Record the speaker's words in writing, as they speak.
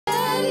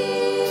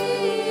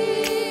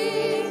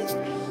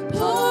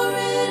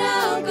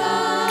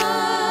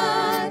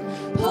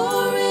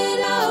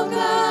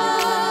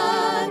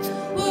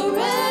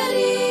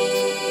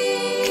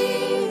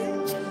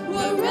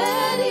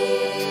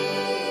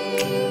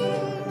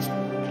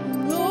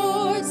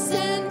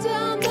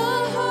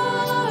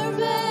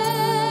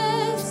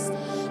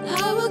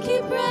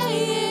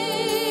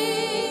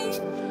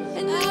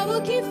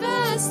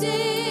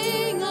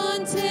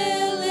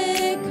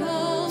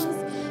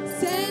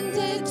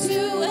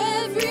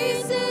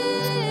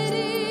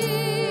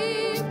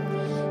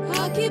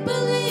keep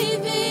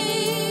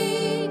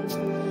believing,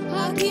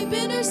 I'll keep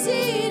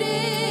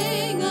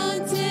interceding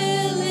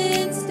until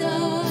it's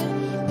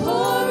done.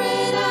 Pour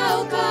it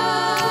out,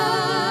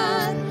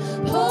 God.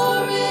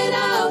 Pour it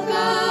out,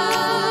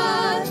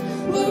 God.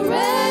 We're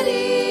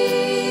ready.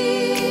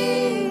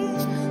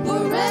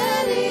 We're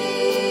ready.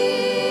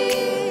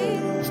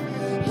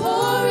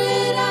 Pour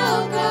it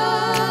out,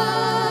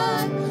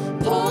 God.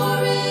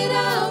 Pour it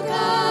out,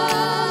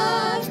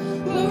 God.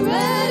 We're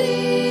ready.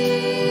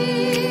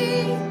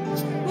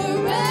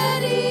 We're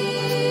ready.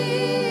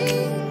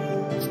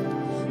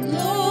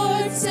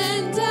 Lord,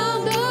 send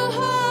down the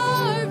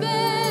harvest.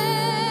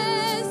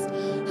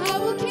 I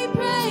will keep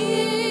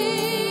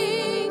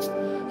praying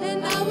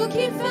and I will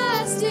keep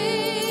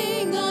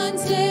fasting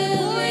until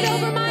pour it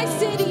over my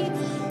city.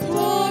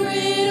 Pour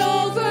it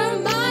over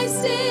my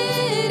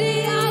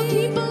city. I'll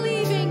keep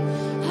believing.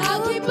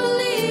 I'll keep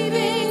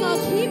believing. I'll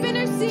keep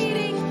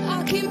interceding.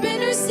 I'll keep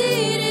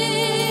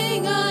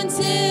interceding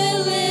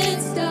until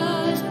it's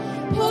done.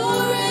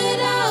 Pour it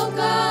out,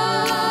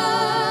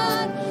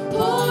 God.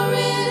 Pour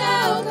it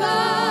out,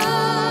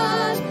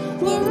 God.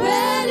 We're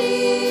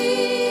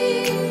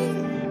ready.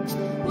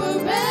 We're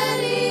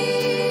ready.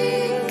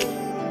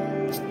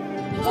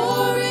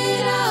 Pour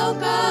it out,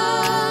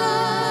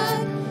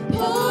 God.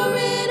 Pour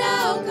it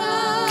out,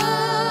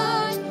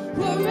 God.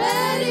 We're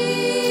ready.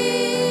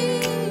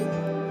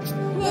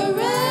 We're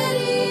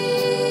ready.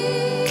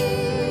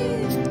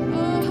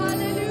 Oh,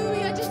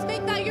 hallelujah. Just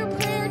make that your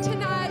prayer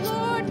tonight.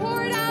 Lord,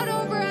 pour it out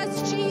over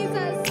us,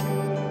 Jesus.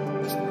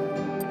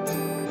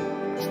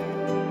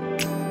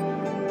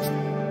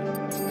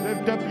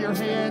 Lift up your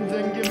hands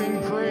and give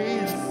him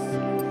praise.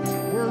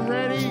 We're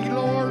ready,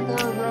 Lord,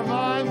 for a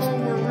revival.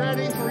 We're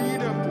ready for you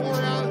to pour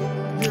out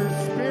your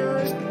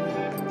spirit.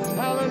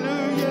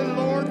 Hallelujah,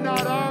 Lord,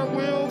 not our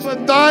will,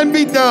 but thine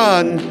be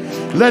done.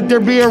 Let there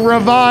be a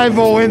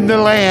revival in the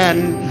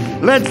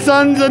land. Let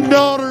sons and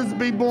daughters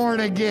be born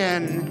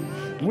again.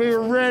 We're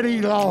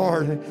ready,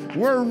 Lord.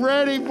 We're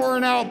ready for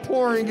an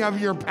outpouring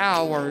of your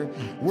power.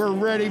 We're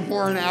ready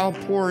for an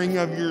outpouring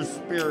of your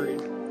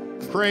spirit.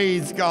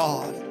 Praise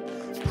God.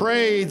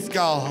 Praise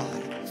God.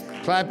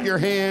 Clap your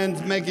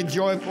hands, make a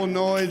joyful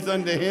noise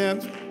unto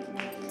him.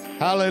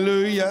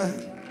 Hallelujah.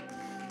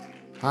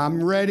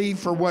 I'm ready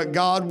for what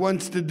God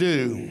wants to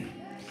do.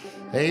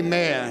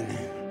 Amen.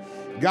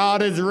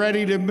 God is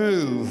ready to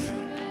move.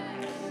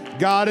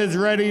 God is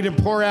ready to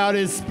pour out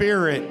his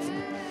spirit.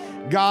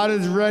 God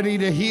is ready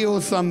to heal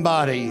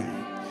somebody.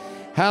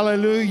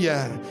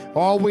 Hallelujah.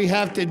 All we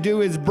have to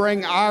do is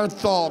bring our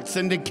thoughts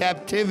into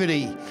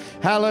captivity.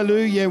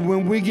 Hallelujah.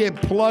 When we get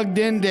plugged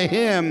into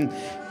him,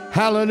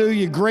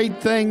 hallelujah,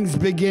 great things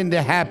begin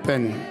to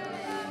happen.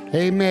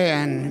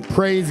 Amen.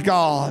 Praise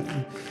God.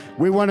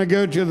 We want to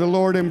go to the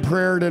Lord in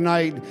prayer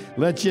tonight.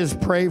 Let's just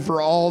pray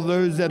for all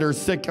those that are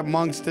sick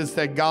amongst us,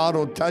 that God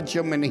will touch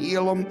them and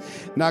heal them.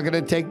 Not going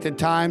to take the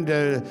time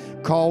to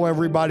call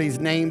everybody's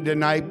name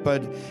tonight,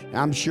 but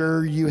I'm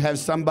sure you have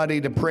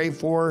somebody to pray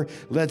for.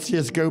 Let's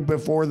just go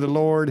before the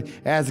Lord,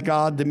 ask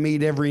God to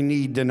meet every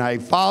need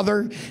tonight.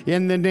 Father,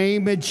 in the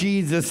name of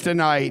Jesus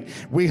tonight,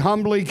 we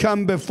humbly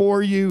come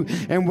before you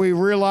and we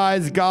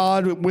realize,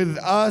 God, with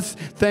us,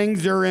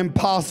 things are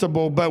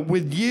impossible, but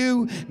with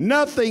you,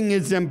 nothing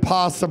is impossible.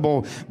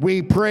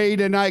 We pray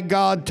tonight,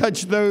 God,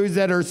 touch those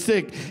that are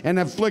sick and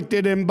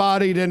afflicted in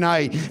body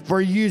tonight. For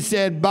you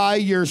said, by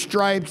your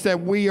stripes that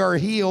we are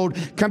healed.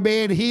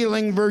 Command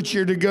healing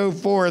virtue to go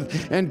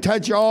forth and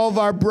touch all of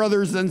our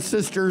brothers and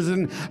sisters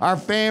and our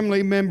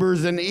family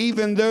members and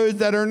even those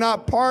that are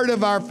not part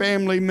of our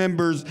family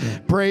members.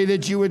 Pray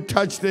that you would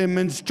touch them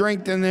and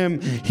strengthen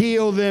them,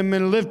 heal them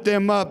and lift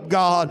them up,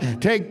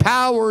 God. Take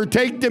power,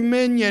 take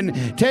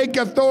dominion, take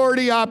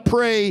authority, I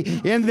pray,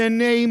 in the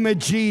name of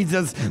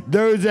Jesus.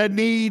 Those that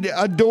need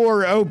a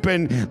door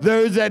open,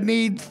 those that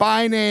need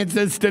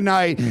finances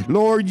tonight.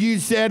 Lord, you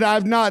said,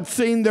 I've not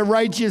seen the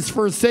righteous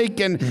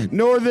forsaken,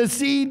 nor the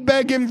seed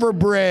begging for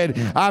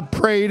bread. I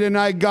pray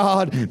tonight,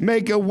 God,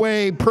 make a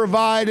way,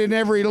 provide in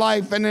every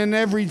life and in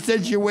every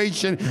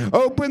situation.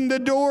 Open the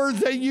doors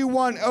that you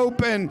want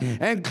open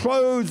and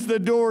close the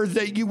doors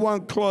that you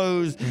want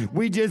closed.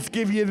 We just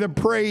give you the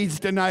praise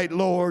tonight,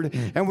 Lord,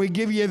 and we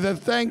give you the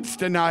thanks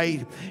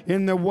tonight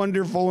in the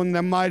wonderful and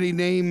the mighty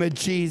name of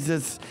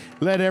Jesus.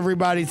 Let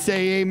everybody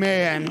say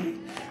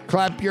amen.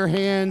 Clap your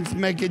hands,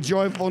 make a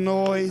joyful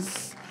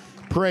noise.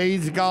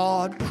 Praise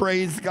God,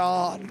 praise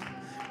God,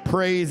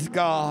 praise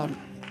God.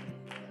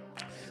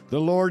 The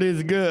Lord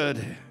is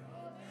good.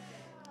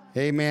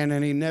 Amen,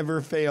 and he never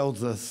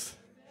fails us.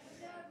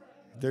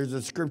 There's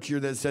a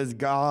scripture that says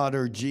God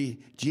or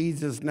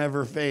Jesus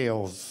never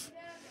fails.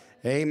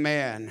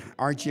 Amen.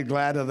 Aren't you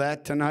glad of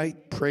that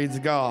tonight? Praise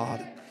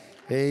God.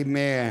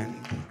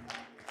 Amen.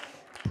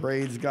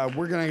 Praise God.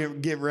 We're going to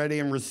get ready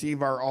and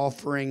receive our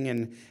offering.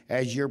 And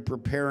as you're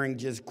preparing,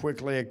 just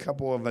quickly, a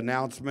couple of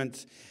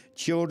announcements.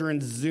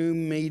 Children's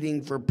Zoom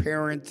meeting for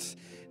parents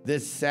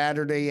this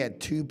Saturday at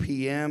 2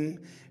 p.m.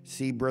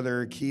 see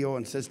Brother Keel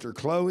and Sister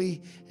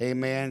Chloe.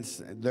 Amen.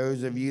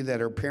 Those of you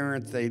that are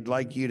parents, they'd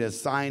like you to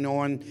sign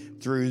on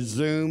through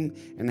Zoom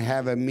and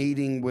have a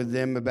meeting with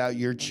them about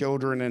your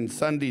children in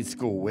Sunday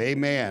school.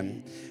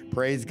 Amen.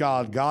 Praise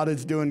God. God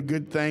is doing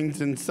good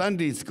things in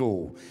Sunday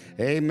school.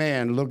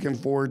 Amen. Looking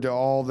forward to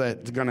all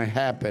that's going to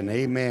happen.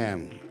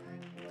 Amen.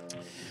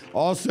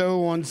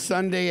 Also on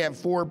Sunday at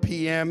 4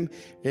 p.m.,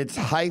 it's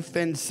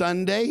Hyphen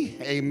Sunday.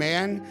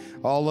 Amen.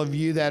 All of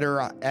you that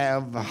are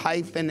of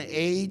hyphen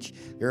age,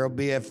 there will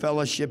be a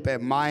fellowship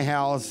at my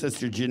house.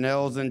 Sister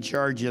Janelle's in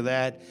charge of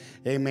that.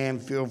 Amen.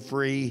 Feel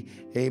free,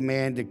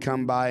 amen, to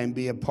come by and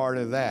be a part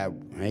of that.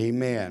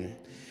 Amen.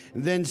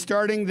 And then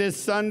starting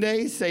this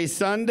Sunday, say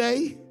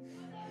Sunday.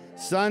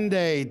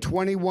 Sunday,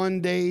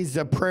 21 days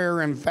of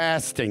prayer and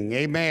fasting.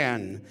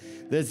 Amen.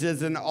 This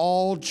is an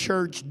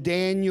all-church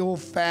Daniel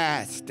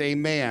fast.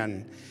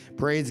 Amen.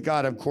 Praise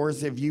God. Of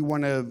course, if you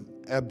want to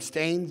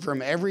abstain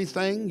from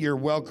everything, you're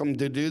welcome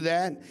to do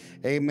that.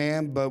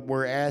 Amen. But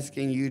we're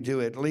asking you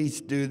to at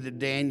least do the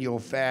Daniel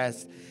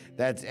fast.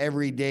 That's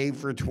every day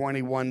for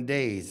 21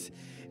 days.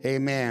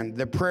 Amen.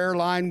 The prayer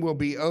line will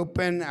be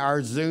open,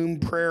 our Zoom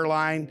prayer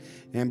line,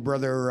 and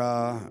Brother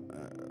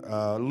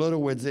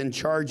Littlewood's in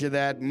charge of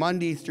that,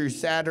 Monday through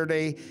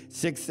Saturday,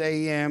 6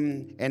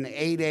 a.m. and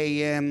 8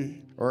 a.m.,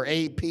 or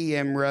 8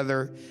 p.m.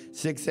 rather,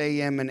 6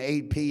 a.m. and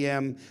 8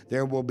 p.m.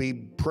 There will be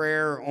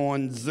prayer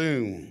on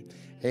Zoom.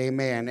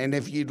 Amen. And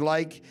if you'd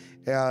like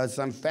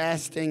some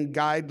fasting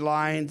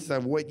guidelines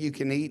of what you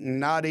can eat and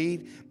not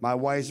eat, my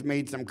wife's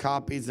made some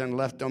copies and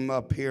left them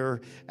up here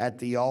at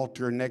the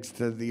altar next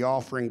to the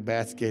offering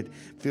basket.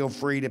 Feel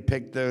free to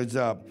pick those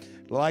up.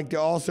 I'd like to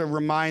also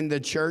remind the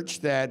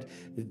church that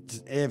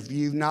if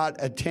you've not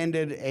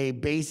attended a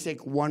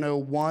Basic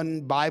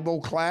 101 Bible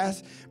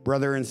class,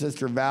 Brother and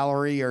Sister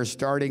Valerie are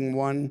starting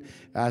one,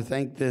 I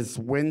think, this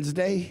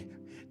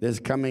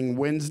coming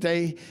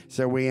Wednesday.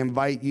 So we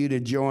invite you to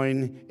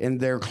join in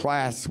their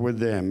class with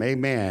them.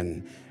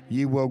 Amen.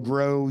 You will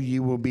grow,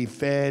 you will be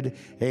fed,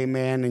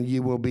 amen, and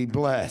you will be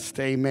blessed,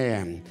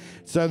 amen.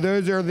 So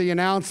those are the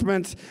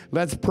announcements.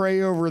 Let's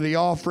pray over the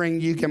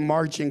offering. You can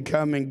march and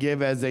come and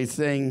give as they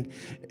sing.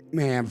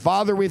 Man,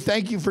 Father, we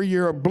thank you for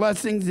your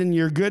blessings and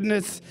your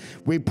goodness.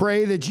 We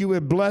pray that you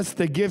would bless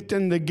the gift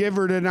and the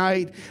giver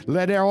tonight.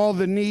 Let all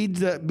the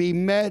needs be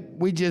met.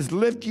 We just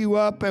lift you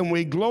up and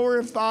we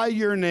glorify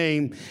your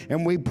name.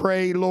 And we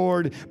pray,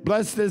 Lord,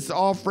 bless this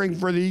offering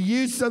for the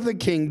use of the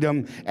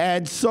kingdom.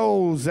 Add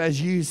souls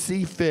as you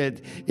see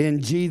fit.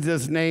 In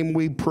Jesus' name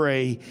we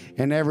pray.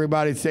 And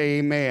everybody say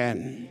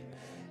amen.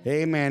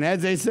 Amen.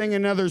 As they sing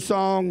another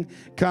song,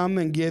 come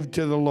and give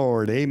to the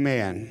Lord.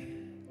 Amen.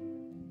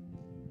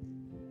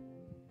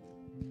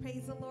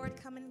 Praise the Lord.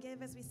 Come and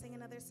give as we sing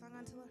another song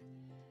unto the Lord.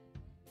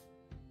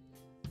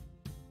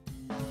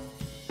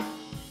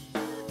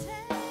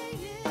 Today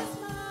is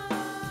mine.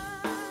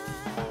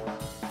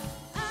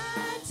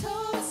 I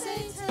told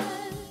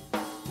Satan,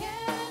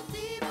 get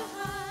thee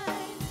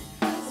behind.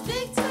 His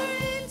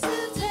victory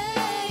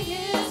today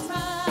is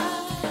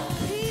mine.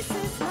 Peace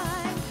is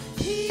mine.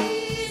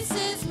 Peace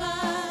is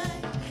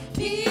mine.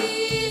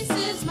 Peace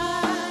is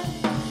mine.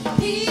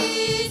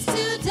 Peace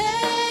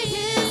today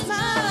is mine.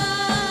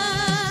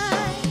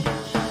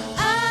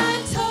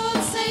 I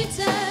told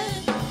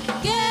Satan,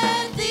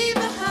 get thee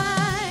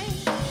behind.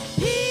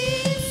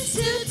 Peace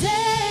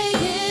today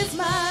is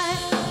mine.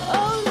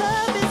 Oh,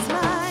 love is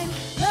mine.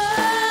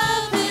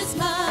 Love is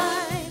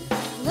mine.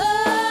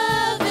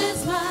 Love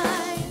is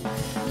mine.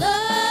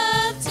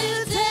 Love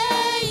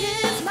today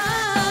is mine.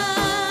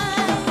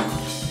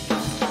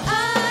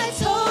 I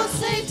told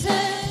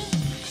Satan,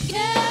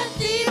 get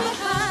thee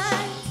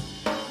behind.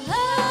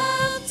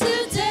 Love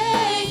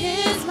today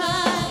is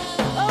mine.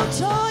 Oh,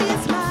 joy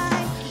is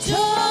mine.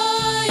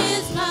 Joy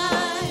is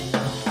mine.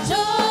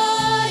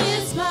 Joy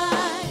is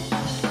mine.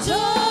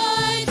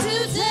 Joy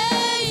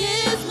today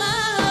is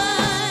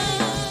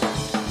mine.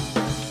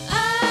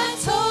 I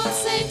told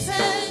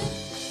Satan,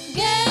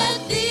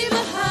 get thee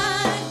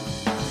behind.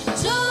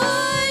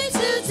 Joy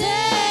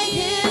today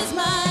is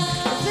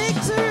mine.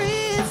 Victory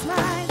is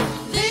mine.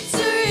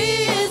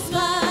 Victory is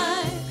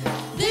mine.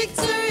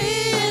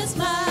 Victory is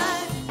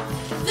mine.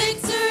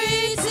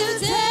 Victory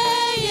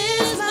today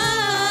is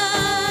mine.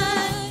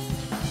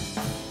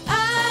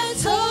 I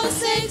told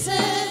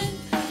Satan,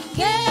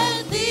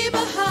 get thee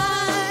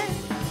behind.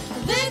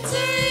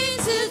 Victory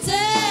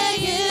today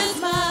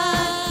is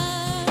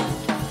mine.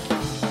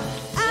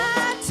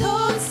 I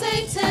told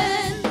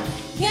Satan,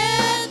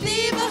 get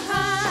thee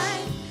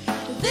behind.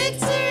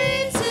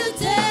 Victory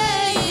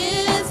today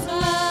is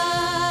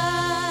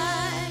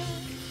mine.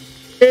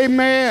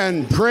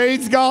 Amen.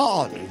 Praise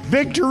God.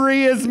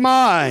 Victory is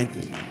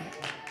mine.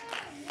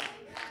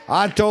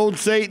 I told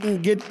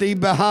Satan, get thee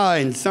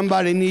behind.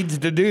 Somebody needs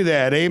to do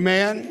that.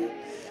 Amen.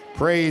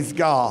 Praise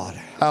God.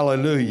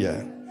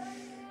 Hallelujah.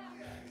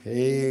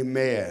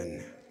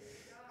 Amen.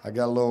 I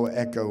got a little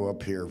echo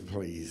up here,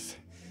 please.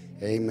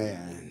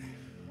 Amen.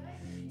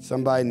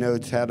 Somebody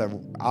knows how to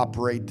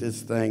operate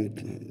this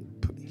thing.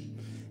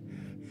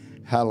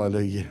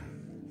 Hallelujah.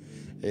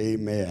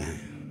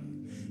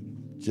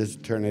 Amen.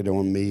 Just turn it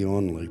on me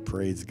only.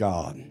 Praise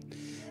God.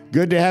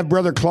 Good to have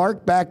Brother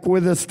Clark back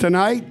with us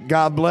tonight.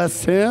 God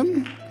bless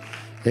him.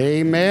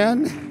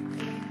 Amen.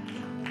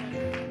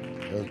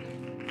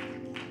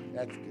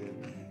 That's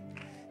good.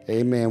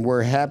 Amen.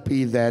 We're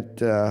happy that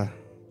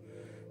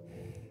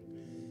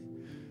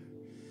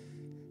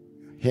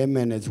him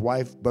and his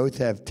wife both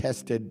have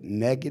tested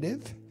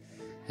negative.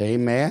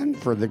 Amen.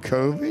 For the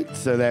COVID.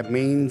 So that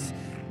means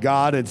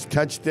God has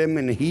touched them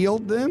and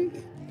healed them.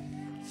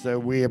 So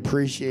we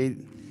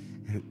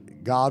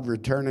appreciate God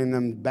returning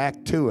them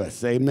back to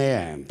us.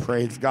 Amen.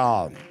 Praise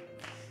God.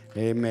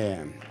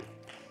 Amen.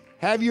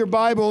 Have your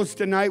Bibles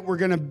tonight. We're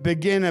going to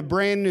begin a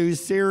brand new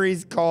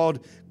series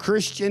called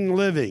Christian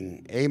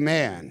Living.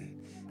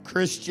 Amen.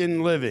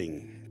 Christian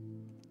Living.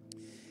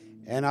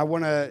 And I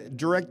want to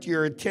direct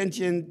your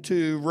attention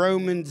to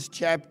Romans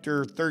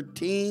chapter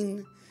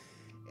 13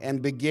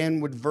 and begin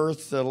with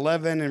verse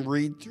 11 and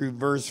read through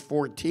verse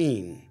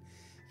 14.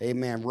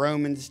 Amen.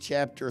 Romans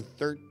chapter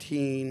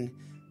 13,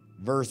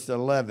 verse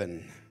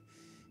 11.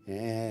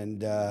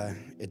 And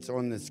it's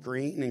on the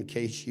screen in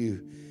case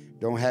you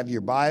don't have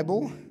your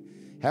Bible.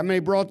 How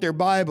many brought their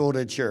Bible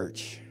to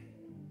church?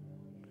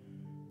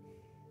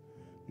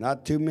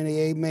 Not too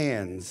many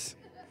amens.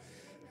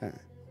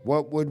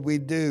 What would we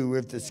do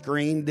if the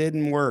screen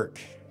didn't work?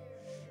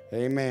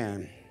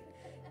 Amen.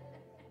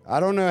 I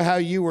don't know how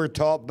you were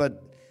taught,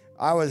 but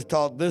I was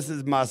taught this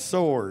is my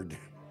sword.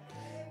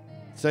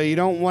 So you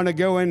don't want to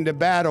go into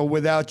battle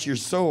without your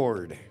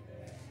sword.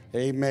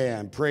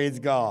 Amen. Praise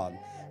God.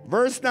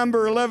 Verse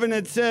number 11,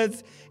 it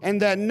says, and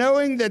that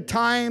knowing the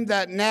time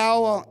that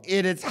now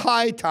it is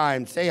high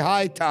time, say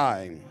high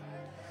time,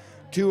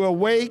 to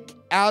awake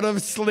out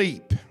of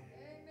sleep.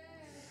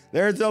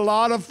 There's a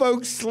lot of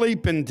folks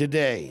sleeping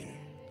today.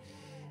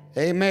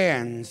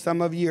 Amen.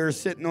 Some of you are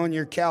sitting on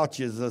your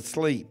couches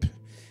asleep.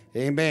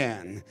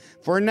 Amen.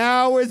 For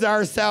now is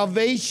our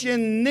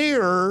salvation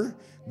nearer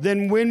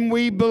than when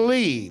we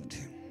believed.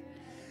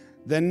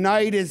 The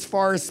night is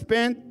far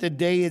spent, the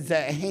day is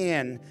at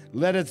hand.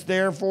 Let us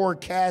therefore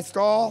cast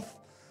off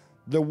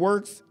the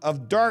works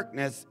of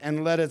darkness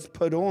and let us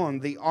put on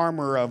the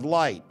armor of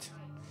light.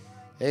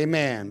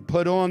 Amen.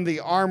 Put on the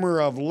armor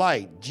of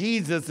light.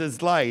 Jesus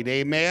is light.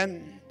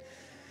 Amen.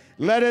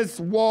 Let us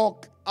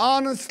walk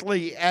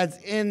honestly as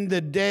in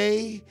the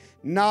day,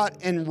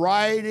 not in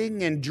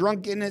rioting and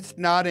drunkenness,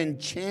 not in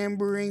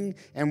chambering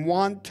and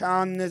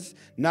wantonness,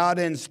 not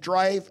in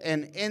strife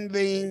and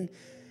envying,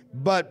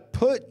 but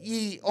put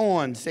ye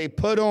on, say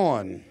put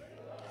on,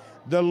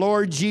 the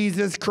Lord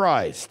Jesus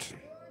Christ.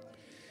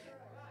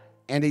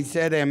 And he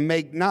said, and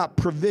make not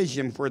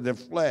provision for the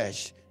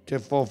flesh to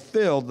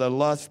fulfill the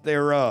lust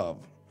thereof.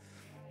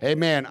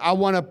 Amen. I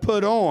want to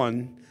put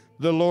on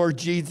the Lord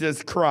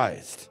Jesus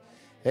Christ.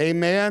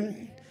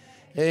 Amen.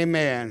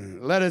 Amen.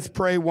 Let us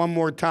pray one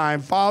more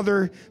time.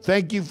 Father,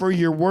 thank you for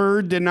your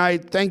word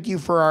tonight. Thank you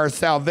for our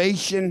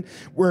salvation.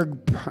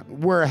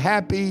 We're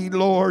happy,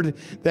 Lord,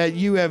 that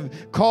you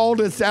have called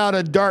us out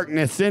of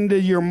darkness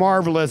into your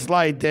marvelous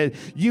light, that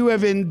you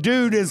have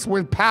endued us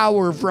with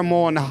power from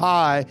on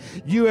high.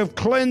 You have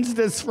cleansed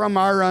us from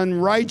our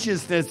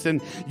unrighteousness,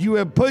 and you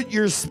have put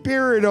your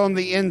spirit on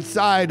the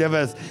inside of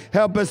us.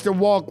 Help us to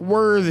walk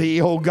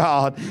worthy, oh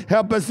God.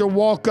 Help us to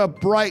walk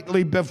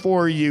uprightly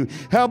before you.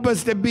 Help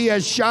us to be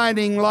a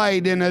shining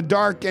light in a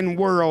darkened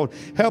world.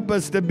 Help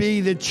us to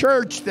be the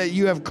church that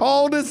you have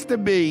called us to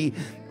be.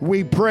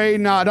 We pray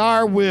not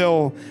our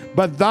will,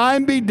 but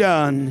thine be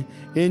done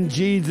in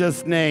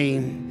Jesus'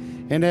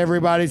 name. And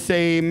everybody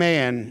say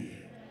amen.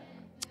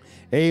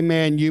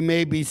 Amen. You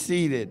may be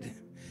seated.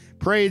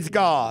 Praise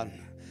God.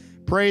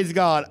 Praise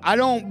God. I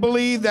don't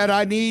believe that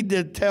I need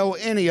to tell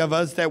any of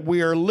us that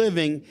we are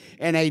living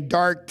in a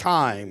dark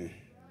time.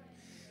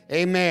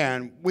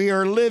 Amen. We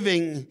are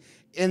living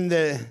in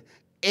the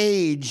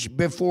age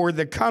before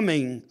the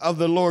coming of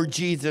the Lord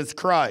Jesus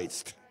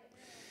Christ.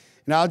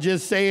 And I'll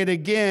just say it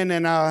again,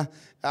 and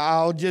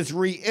I'll just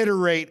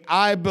reiterate.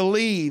 I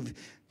believe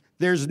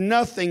there's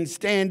nothing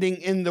standing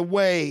in the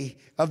way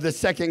of the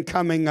second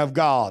coming of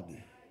God.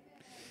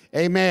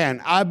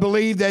 Amen. I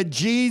believe that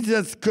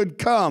Jesus could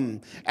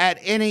come at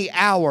any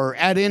hour,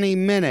 at any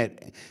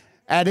minute,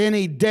 at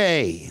any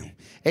day.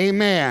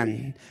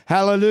 Amen.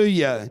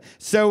 Hallelujah.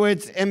 So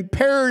it's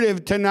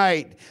imperative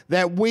tonight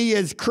that we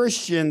as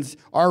Christians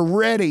are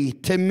ready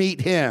to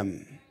meet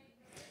him.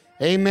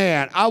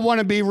 Amen. I want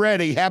to be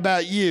ready. How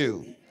about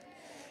you?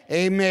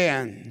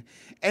 Amen.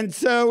 And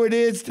so it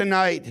is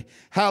tonight.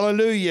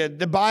 Hallelujah.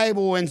 The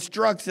Bible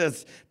instructs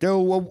us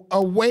to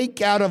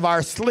awake out of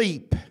our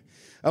sleep,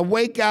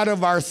 awake out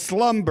of our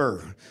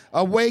slumber,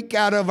 awake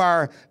out of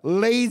our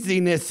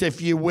laziness, if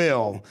you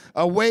will,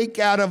 awake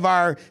out of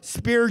our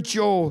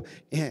spiritual,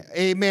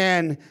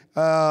 amen,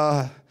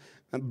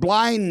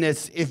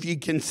 blindness, if you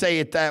can say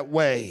it that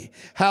way.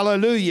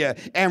 Hallelujah.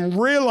 And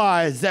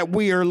realize that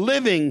we are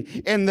living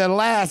in the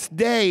last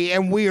day,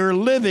 and we are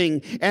living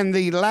in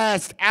the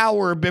last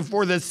hour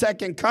before the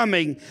second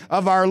coming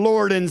of our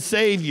Lord and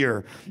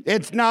Savior.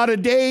 It's not a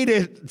day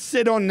to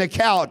sit on the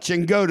couch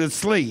and go to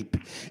sleep.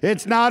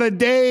 It's not a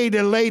day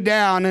to lay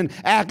down and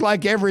act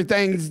like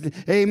everything's,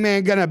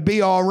 amen, going to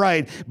be all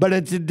right. But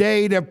it's a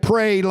day to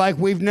pray like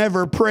we've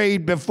never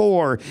prayed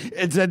before.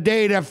 It's a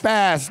day to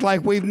fast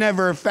like we've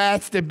never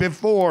fasted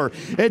before.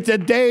 It's a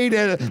day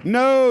to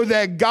know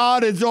that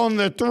God is on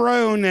the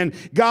throne, and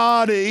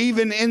God,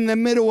 even in the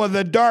middle of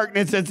the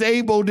darkness, is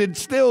able to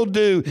still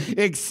do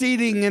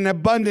exceeding and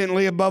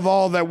abundantly above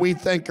all that we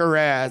think or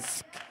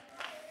ask.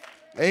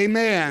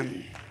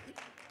 Amen.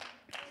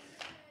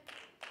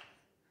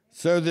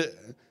 So that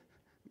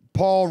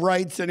Paul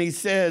writes and he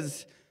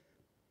says,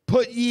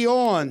 "Put ye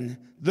on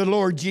the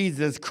Lord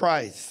Jesus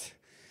Christ,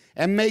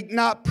 and make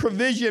not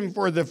provision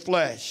for the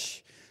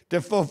flesh to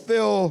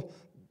fulfill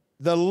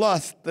the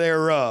lust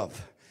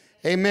thereof."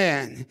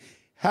 Amen.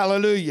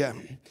 Hallelujah.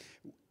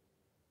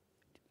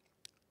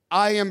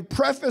 I am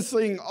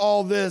prefacing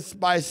all this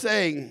by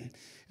saying,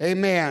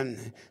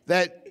 amen,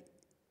 that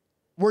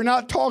we're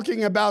not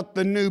talking about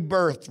the new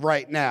birth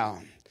right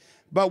now,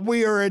 but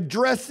we are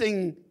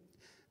addressing,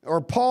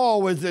 or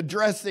Paul was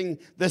addressing,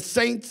 the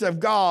saints of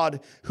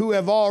God who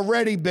have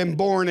already been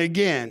born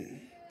again.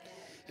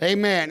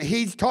 Amen.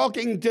 He's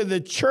talking to the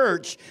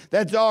church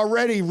that's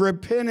already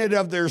repented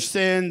of their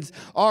sins,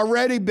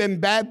 already been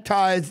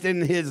baptized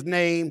in his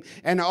name,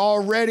 and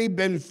already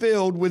been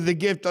filled with the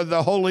gift of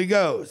the Holy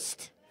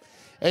Ghost.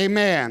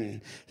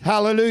 Amen.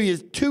 Hallelujah.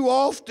 Too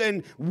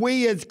often,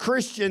 we as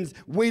Christians,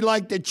 we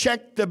like to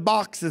check the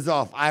boxes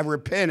off. I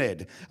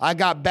repented. I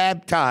got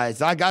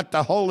baptized. I got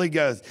the Holy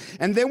Ghost.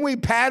 And then we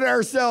pat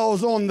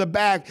ourselves on the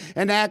back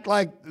and act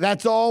like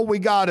that's all we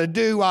got to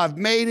do. I've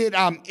made it.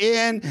 I'm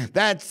in.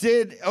 That's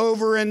it.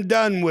 Over and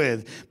done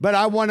with. But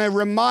I want to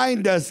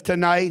remind us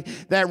tonight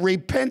that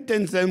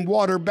repentance and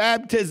water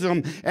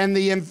baptism and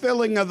the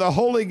infilling of the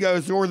Holy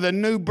Ghost, or the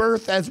new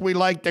birth as we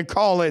like to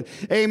call it,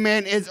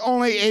 amen, is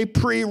only a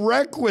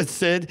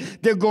prerequisite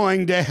to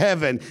going to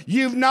heaven.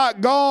 You've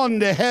not gone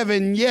to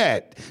heaven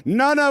yet.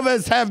 None of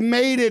us have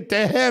made it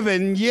to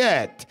heaven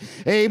yet.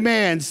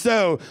 Amen.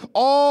 So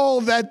all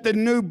that the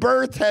new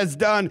birth has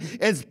done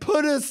is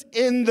put us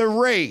in the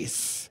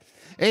race.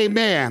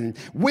 Amen.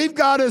 We've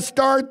got to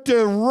start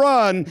to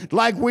run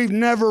like we've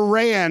never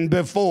ran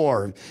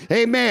before.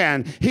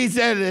 Amen. He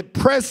said,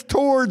 press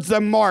towards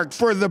the mark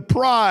for the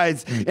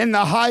prize in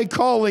the high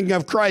calling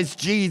of Christ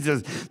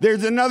Jesus.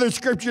 There's another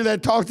scripture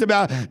that talks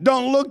about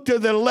don't look to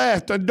the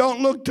left, or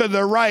don't look to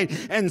the right,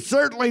 and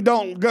certainly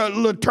don't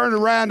turn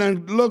around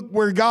and look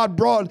where God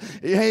brought,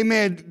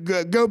 amen,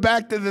 go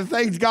back to the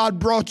things God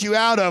brought you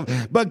out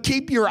of. But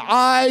keep your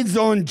eyes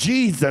on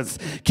Jesus.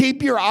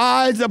 Keep your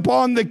eyes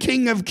upon the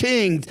King of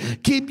Kings.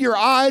 Keep your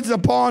eyes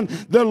upon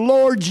the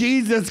Lord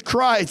Jesus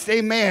Christ.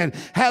 Amen.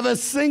 Have a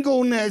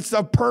singleness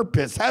of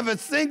purpose. Have a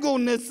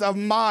singleness of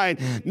mind.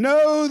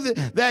 Know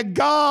that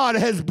God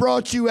has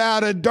brought you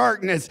out of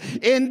darkness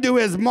into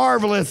his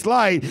marvelous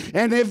light.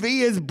 And if he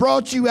has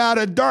brought you out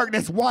of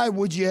darkness, why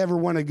would you ever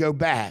want to go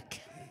back?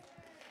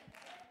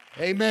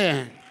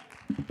 Amen.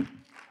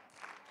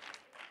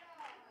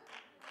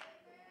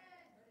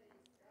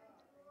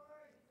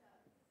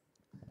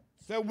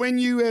 So when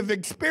you have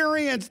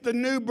experienced the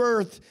new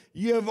birth,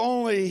 you have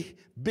only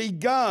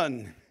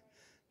begun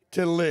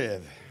to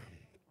live.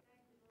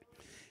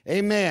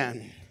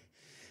 Amen.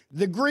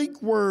 The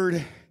Greek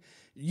word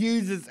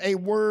uses a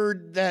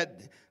word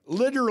that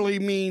literally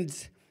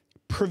means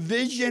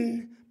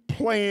provision,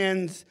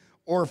 plans,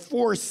 or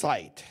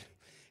foresight.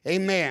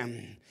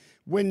 Amen.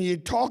 When you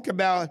talk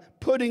about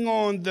putting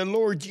on the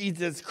Lord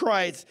Jesus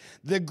Christ,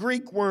 the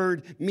Greek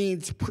word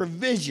means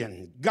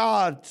provision,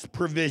 God's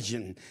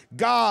provision,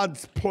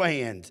 God's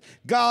plans,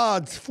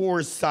 God's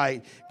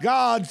foresight,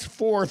 God's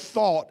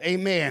forethought.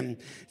 Amen.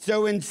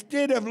 So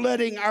instead of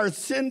letting our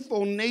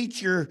sinful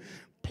nature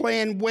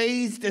plan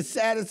ways to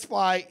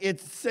satisfy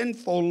its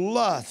sinful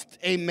lust,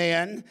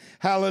 amen,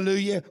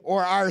 hallelujah,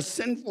 or our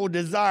sinful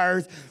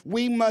desires,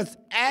 we must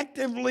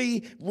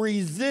actively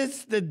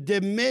resist the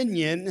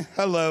dominion,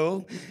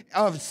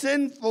 of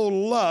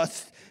sinful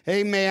lust,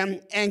 amen,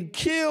 and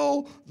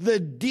kill the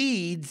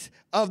deeds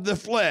of the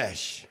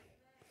flesh.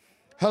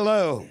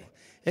 Hello,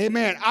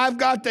 amen. I've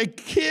got to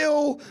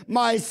kill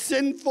my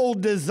sinful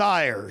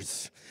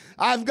desires.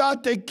 I've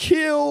got to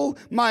kill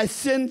my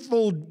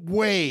sinful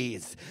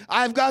ways.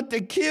 I've got to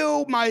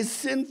kill my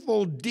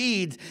sinful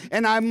deeds,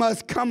 and I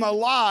must come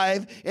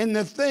alive in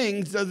the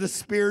things of the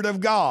Spirit of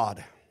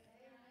God.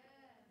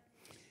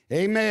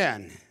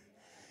 Amen.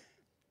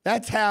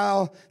 That's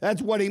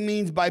what he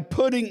means by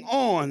putting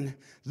on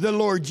the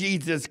Lord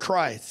Jesus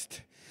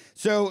Christ.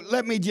 So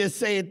let me just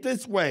say it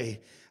this way.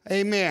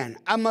 Amen.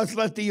 I must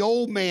let the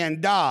old man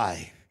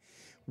die.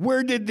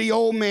 Where did the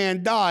old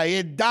man die?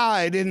 It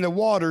died in the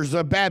waters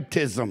of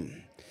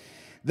baptism.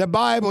 The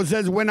Bible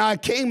says, when I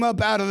came up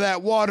out of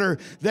that water,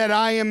 that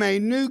I am a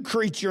new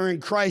creature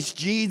in Christ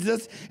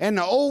Jesus, and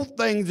the old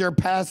things are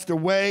passed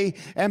away,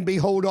 and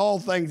behold, all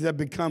things have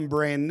become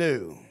brand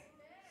new.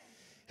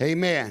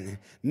 Amen.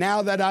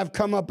 Now that I've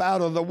come up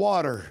out of the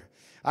water,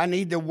 I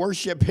need to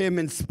worship him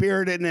in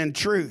spirit and in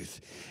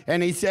truth.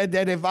 And he said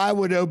that if I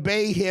would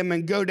obey him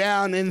and go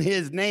down in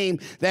his name,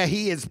 that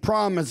he has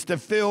promised to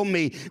fill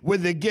me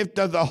with the gift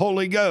of the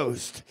Holy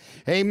Ghost.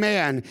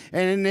 Amen.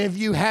 And if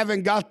you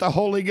haven't got the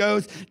Holy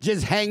Ghost,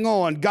 just hang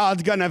on.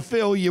 God's going to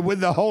fill you with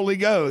the Holy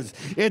Ghost.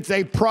 It's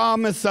a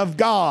promise of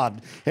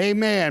God.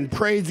 Amen.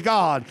 Praise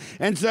God.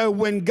 And so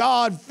when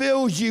God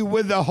fills you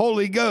with the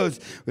Holy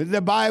Ghost,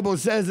 the Bible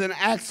says in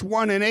Acts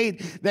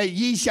 1:8 that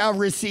ye shall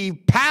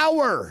receive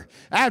power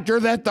after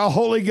that the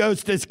Holy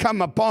Ghost has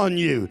come upon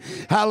you.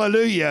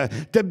 Hallelujah.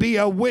 To be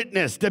a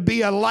witness, to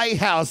be a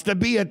lighthouse, to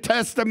be a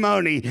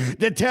testimony,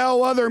 to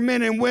tell other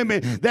men and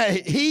women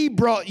that he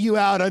brought you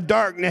out of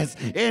darkness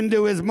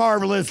into his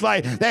marvelous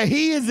light, that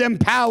he has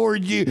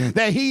empowered you,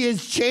 that he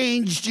has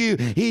changed you.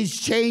 He's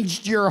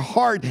changed your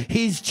heart.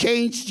 He's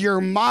changed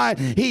your mind.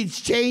 He's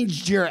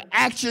changed your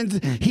actions.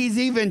 He's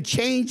even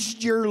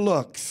changed your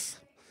looks.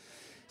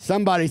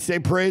 Somebody say,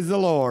 praise the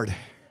Lord.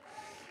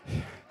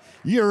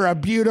 You're a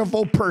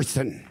beautiful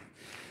person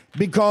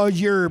because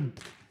you're,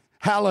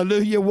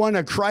 hallelujah, one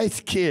of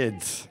Christ's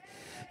kids.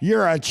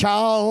 You're a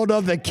child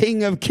of the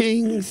King of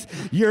Kings.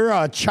 You're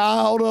a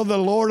child of the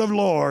Lord of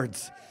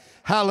Lords.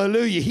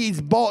 Hallelujah.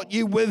 He's bought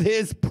you with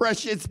his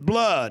precious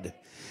blood.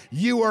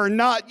 You are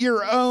not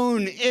your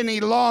own any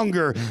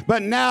longer,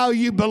 but now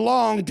you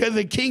belong to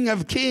the King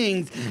of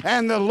Kings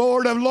and the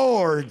Lord of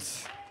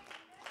Lords.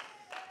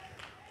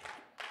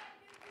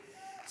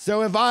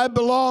 So if I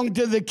belong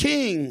to the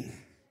King,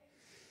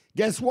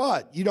 guess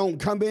what? You don't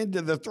come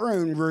into the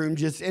throne room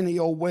just any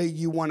old way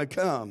you want to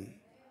come.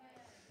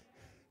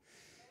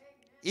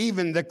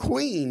 Even the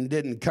queen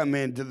didn't come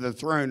into the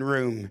throne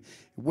room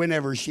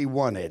whenever she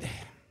wanted.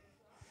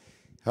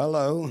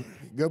 Hello.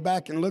 Go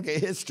back and look at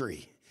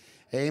history.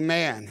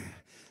 Amen.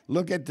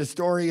 Look at the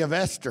story of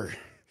Esther.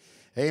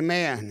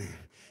 Amen.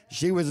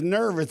 She was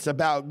nervous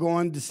about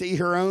going to see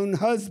her own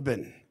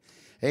husband.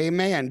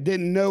 Amen.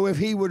 Didn't know if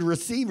he would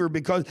receive her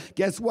because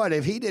guess what?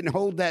 If he didn't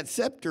hold that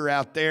scepter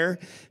out there,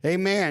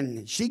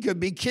 amen, she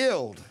could be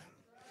killed.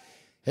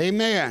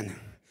 Amen.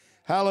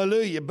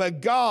 Hallelujah.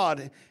 But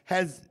God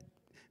has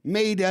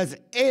made us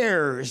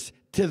heirs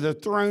to the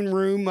throne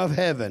room of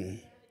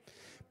heaven.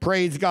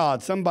 Praise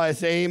God. Somebody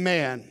say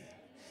amen.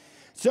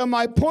 So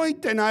my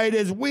point tonight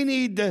is we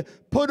need to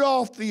put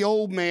off the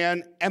old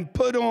man and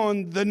put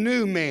on the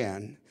new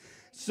man.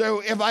 So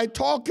if I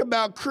talk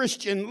about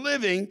Christian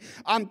living,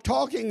 I'm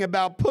talking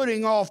about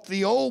putting off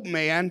the old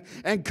man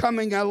and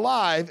coming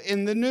alive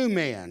in the new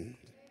man.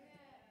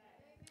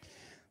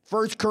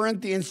 1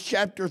 Corinthians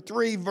chapter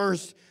 3,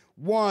 verse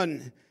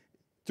 1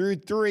 through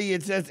 3,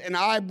 it says, and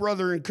I,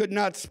 brethren, could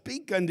not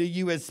speak unto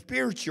you as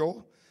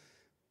spiritual,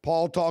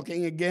 Paul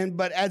talking again,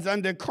 but as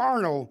unto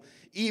carnal,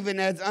 even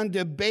as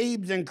unto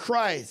babes in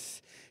Christ.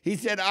 He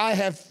said, I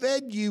have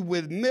fed you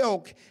with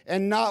milk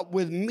and not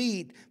with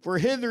meat, for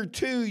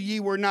hitherto ye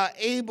were not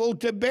able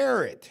to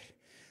bear it.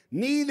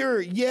 Neither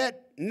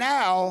yet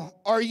now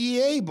are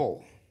ye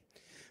able.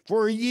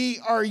 For ye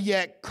are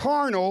yet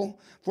carnal,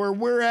 for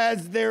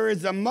whereas there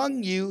is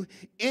among you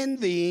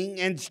envying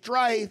and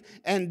strife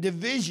and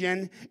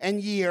division,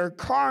 and ye are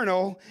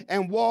carnal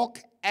and walk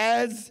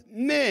as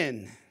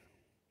men.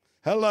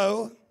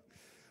 Hello.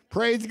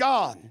 Praise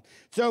God.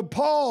 So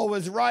Paul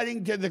was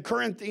writing to the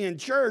Corinthian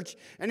church,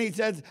 and he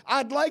says,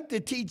 I'd like to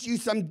teach you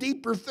some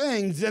deeper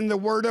things in the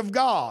Word of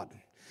God.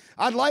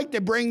 I'd like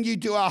to bring you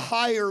to a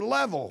higher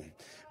level.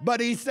 But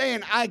he's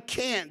saying, I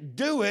can't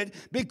do it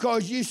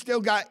because you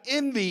still got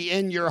envy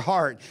in your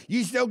heart.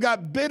 You still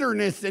got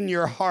bitterness in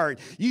your heart.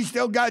 You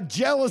still got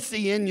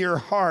jealousy in your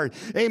heart.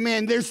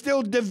 Amen. There's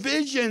still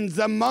divisions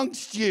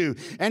amongst you.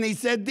 And he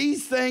said,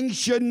 these things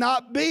should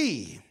not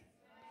be.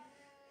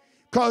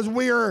 Because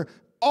we are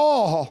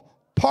all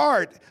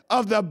part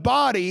of the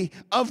body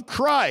of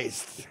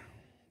Christ.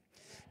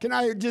 Can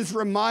I just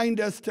remind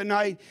us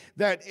tonight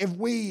that if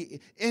we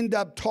end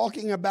up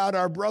talking about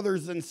our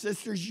brothers and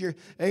sisters,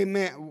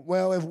 amen,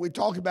 well, if we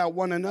talk about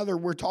one another,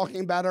 we're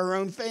talking about our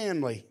own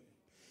family.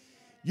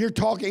 You're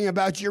talking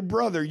about your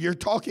brother. You're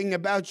talking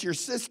about your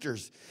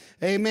sisters.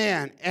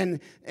 Amen. And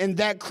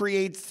that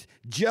creates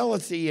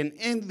jealousy and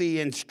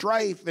envy and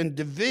strife and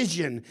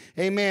division.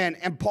 Amen.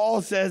 And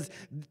Paul says,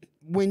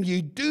 when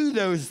you do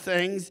those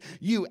things,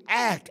 you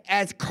act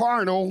as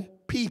carnal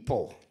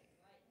people.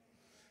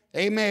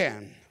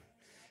 Amen.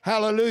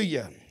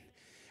 Hallelujah.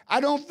 I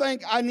don't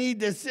think I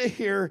need to sit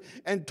here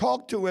and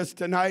talk to us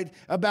tonight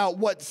about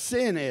what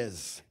sin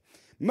is.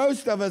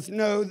 Most of us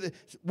know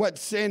what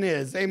sin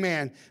is.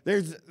 Amen.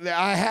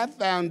 I have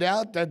found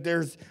out that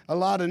there's a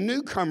lot of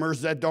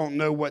newcomers that don't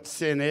know what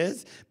sin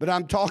is, but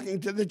I'm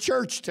talking to the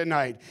church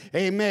tonight.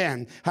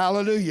 Amen.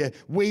 Hallelujah.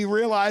 We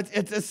realize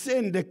it's a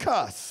sin to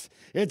cuss.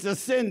 It's a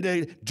sin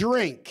to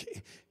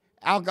drink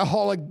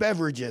alcoholic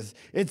beverages.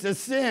 It's a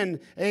sin,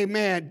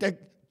 amen,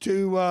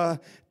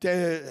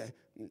 amen,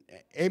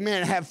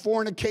 have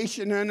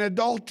fornication and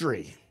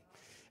adultery.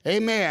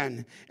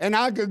 Amen. And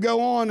I could go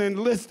on and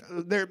list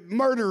their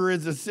murder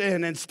is a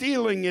sin, and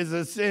stealing is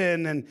a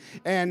sin,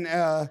 and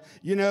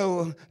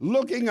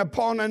looking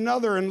upon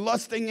another and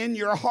lusting in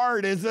your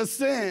heart is a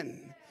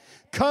sin.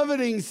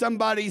 Coveting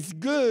somebody's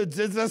goods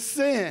is a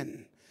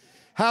sin.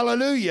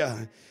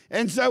 Hallelujah.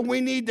 And so we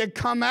need to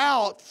come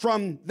out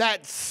from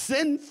that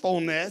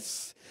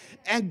sinfulness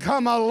and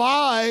come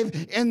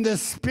alive in the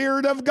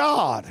Spirit of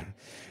God.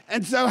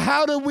 And so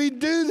how do we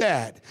do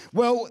that?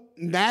 Well,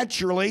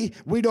 naturally,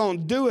 we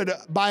don't do it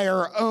by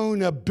our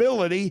own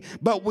ability,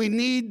 but we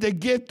need the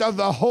gift of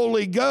the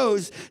Holy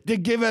Ghost to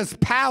give us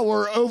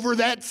power over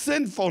that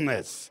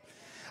sinfulness.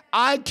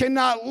 I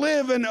cannot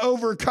live an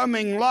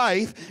overcoming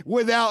life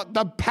without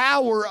the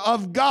power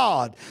of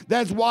God.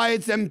 That's why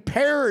it's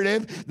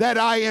imperative that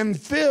I am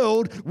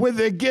filled with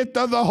the gift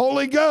of the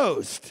Holy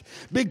Ghost.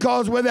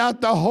 Because without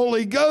the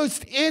Holy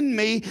Ghost in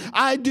me,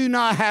 I do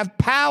not have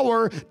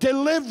power to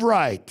live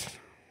right.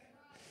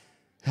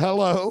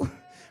 Hello?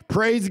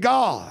 Praise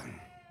God.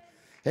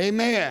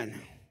 Amen.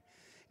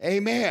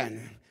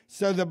 Amen.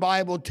 So the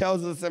Bible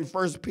tells us in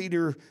 1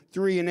 Peter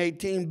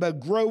 3:18, but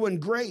grow in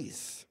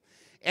grace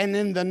and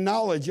in the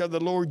knowledge of the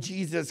Lord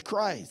Jesus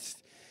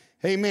Christ.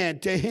 Amen.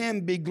 To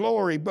him be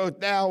glory both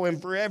now and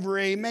forever.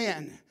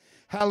 Amen.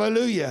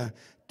 Hallelujah.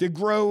 To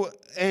grow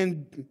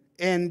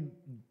in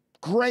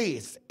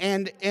grace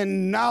and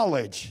in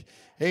knowledge.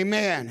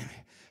 Amen.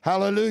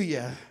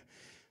 Hallelujah.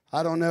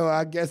 I don't know.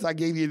 I guess I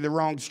gave you the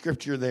wrong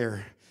scripture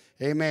there.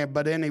 Amen.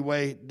 But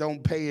anyway,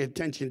 don't pay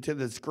attention to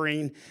the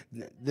screen.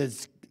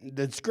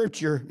 The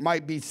scripture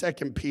might be 2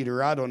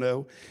 Peter. I don't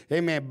know.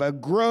 Amen.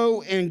 But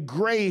grow in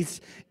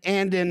grace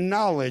and in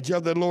knowledge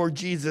of the Lord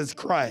Jesus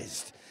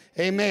Christ.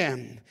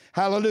 Amen.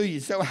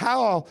 Hallelujah. So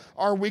how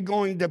are we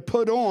going to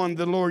put on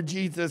the Lord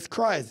Jesus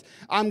Christ?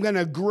 I'm going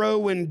to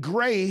grow in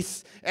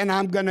grace and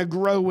I'm going to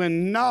grow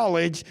in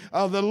knowledge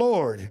of the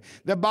Lord.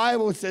 The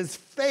Bible says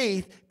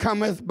faith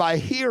cometh by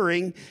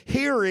hearing,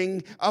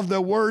 hearing of the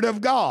word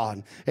of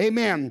God.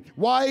 Amen.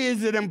 Why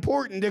is it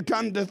important to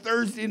come to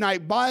Thursday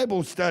night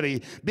Bible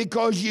study?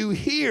 Because you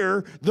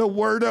hear the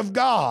word of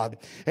God.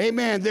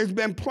 Amen. There's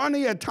been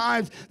plenty of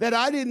times that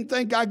I didn't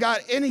think I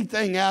got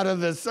anything out of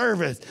the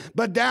service,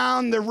 but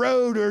down the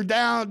road or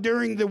down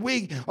during the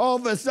week, all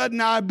of a sudden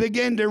I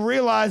begin to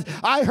realize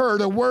I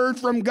heard a word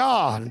from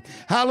God.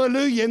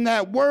 Hallelujah. And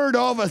that word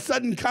all of a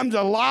sudden comes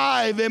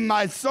alive in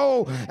my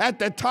soul at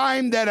the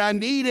time that I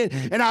need it.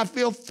 And I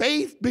feel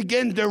faith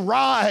begin to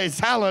rise.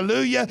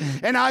 Hallelujah.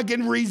 And I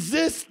can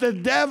resist the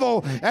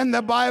devil. And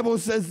the Bible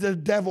says the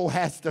devil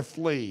has to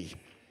flee.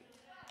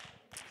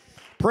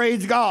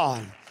 Praise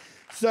God.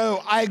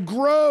 So I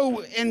grow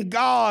in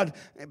God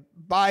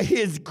by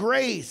his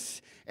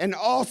grace and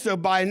also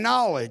by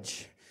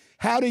knowledge.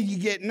 How do you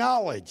get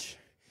knowledge?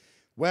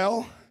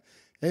 Well,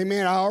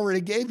 amen, I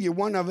already gave you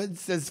one of it. It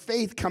says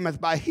faith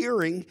cometh by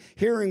hearing,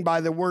 hearing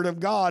by the word of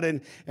God.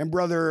 And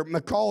Brother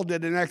McCall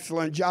did an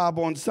excellent job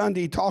on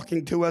Sunday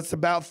talking to us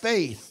about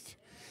faith.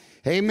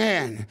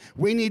 Amen.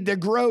 We need to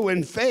grow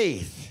in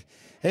faith.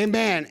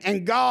 Amen.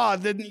 And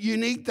God, the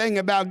unique thing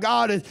about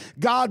God is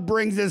God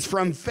brings us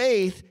from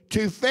faith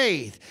to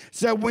faith.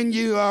 So when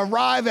you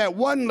arrive at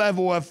one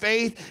level of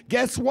faith,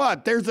 guess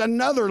what? There's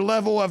another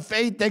level of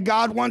faith that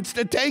God wants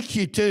to take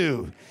you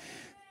to.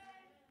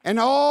 And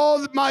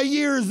all my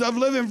years of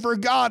living for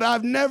God,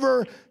 I've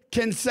never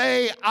can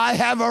say I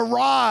have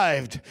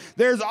arrived.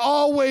 There's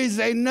always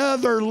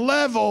another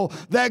level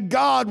that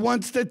God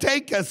wants to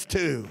take us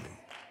to.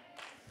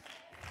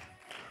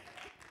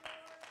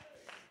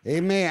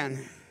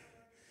 Amen.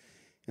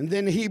 And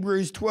then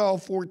Hebrews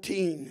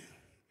 12:14.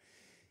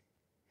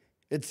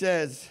 It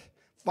says,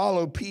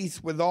 follow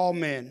peace with all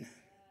men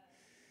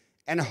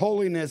and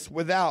holiness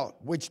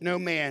without which no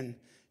man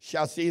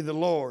shall see the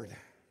Lord.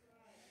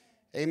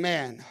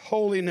 Amen.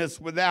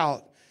 Holiness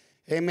without.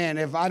 Amen.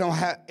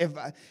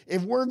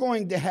 If we're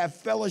going to have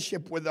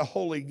fellowship with the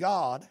holy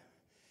God,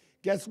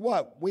 guess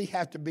what? We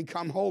have to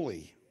become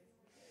holy.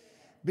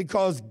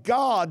 Because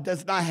God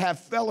does not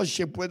have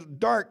fellowship with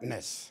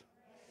darkness.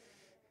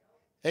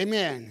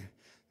 Amen.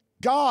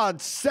 God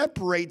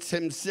separates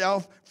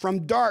himself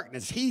from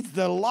darkness. He's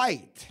the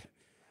light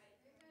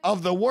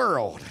of the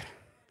world.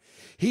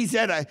 He's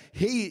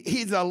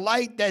a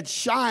light that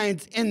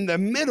shines in the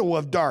middle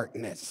of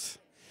darkness.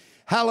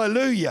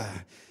 Hallelujah.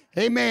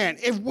 Amen.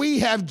 If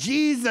we have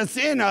Jesus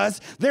in us,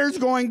 there's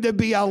going to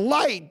be a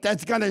light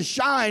that's going to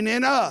shine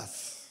in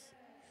us.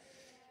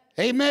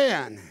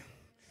 Amen.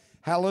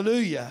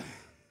 Hallelujah.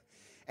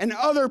 And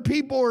other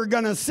people are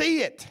going to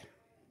see it.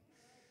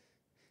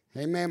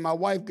 Amen. My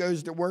wife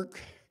goes to work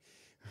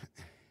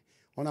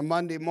on a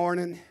Monday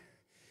morning,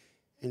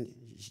 and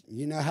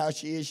you know how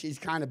she is. She's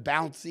kind of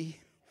bouncy,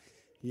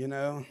 you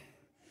know.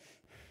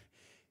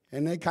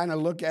 And they kind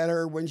of look at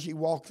her when she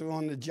walks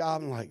on the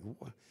job and like,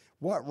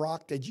 what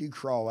rock did you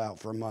crawl out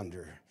from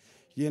under?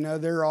 You know,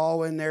 they're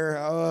all in there,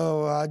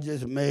 oh, I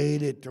just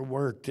made it to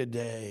work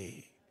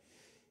today.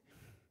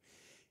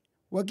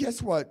 Well,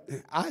 guess what?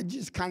 I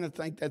just kind of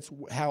think that's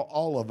how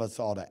all of us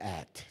ought to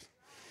act.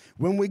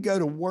 When we go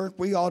to work,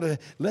 we ought to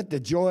let the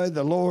joy of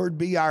the Lord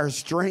be our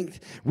strength.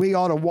 We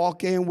ought to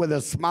walk in with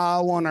a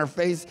smile on our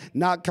face,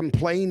 not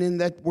complaining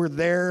that we're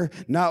there,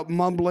 not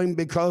mumbling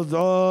because,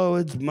 oh,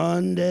 it's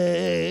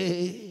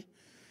Monday.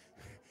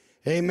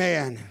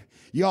 Amen.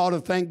 You ought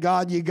to thank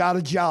God you got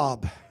a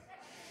job.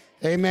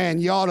 Amen.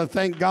 You ought to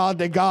thank God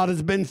that God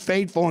has been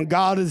faithful and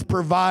God has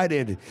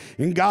provided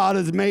and God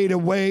has made a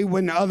way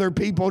when other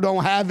people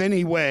don't have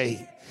any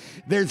way.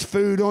 There's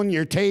food on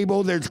your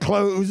table. There's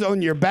clothes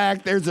on your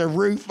back. There's a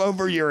roof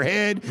over your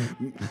head.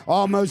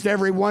 Almost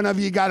every one of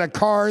you got a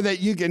car that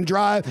you can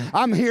drive.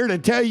 I'm here to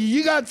tell you,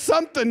 you got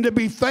something to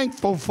be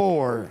thankful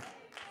for.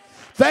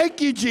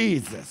 Thank you,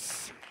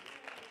 Jesus.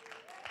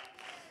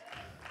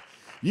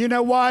 You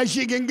know why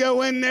she can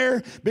go in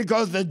there?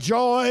 Because the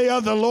joy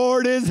of the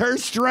Lord is her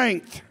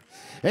strength.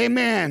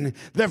 Amen.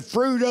 The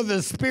fruit of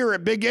the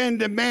Spirit begin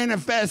to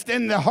manifest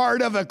in the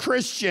heart of a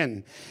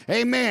Christian.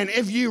 Amen.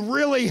 If you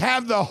really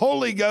have the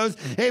Holy Ghost,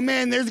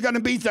 amen, there's going to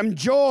be some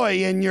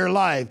joy in your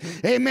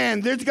life.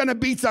 Amen. There's going to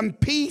be some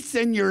peace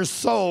in your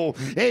soul.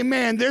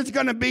 Amen. There's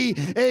going to be,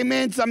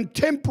 amen, some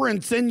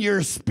temperance in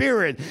your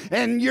spirit.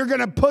 And you're going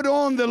to put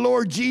on the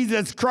Lord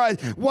Jesus Christ.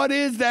 What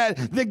is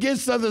that? The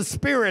gifts of the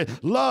Spirit.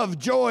 Love,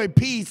 joy,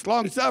 peace,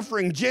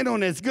 long-suffering,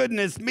 gentleness,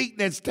 goodness,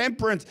 meekness,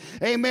 temperance.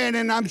 Amen.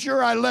 And I'm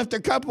sure I left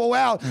a couple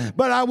out,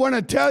 but I want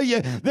to tell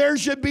you, there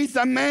should be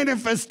some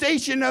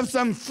manifestation of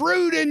some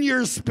fruit in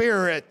your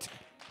spirit.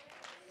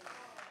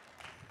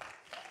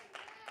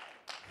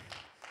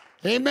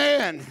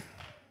 Amen.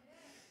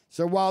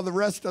 So while the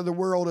rest of the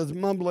world is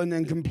mumbling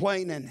and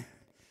complaining,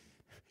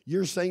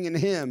 you're singing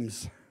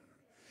hymns.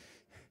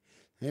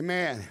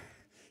 Amen.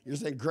 You're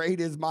saying, great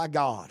is my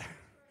God.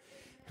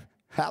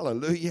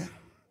 Hallelujah.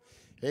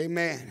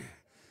 Amen.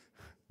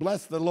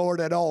 Bless the Lord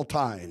at all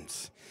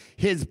times.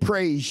 His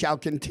praise shall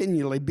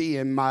continually be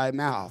in my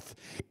mouth.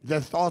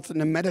 The thoughts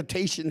and the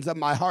meditations of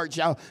my heart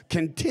shall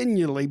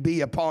continually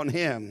be upon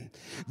him.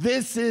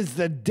 This is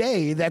the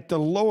day that the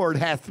Lord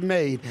hath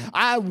made.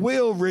 I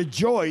will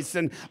rejoice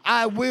and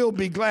I will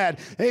be glad.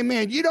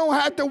 Amen. You don't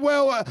have to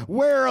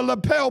wear a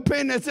lapel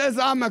pin that says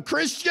I'm a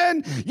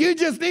Christian. You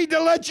just need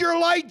to let your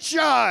light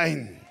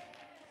shine.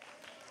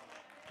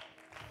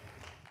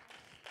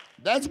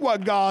 That's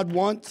what God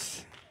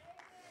wants.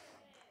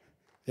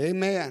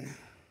 Amen.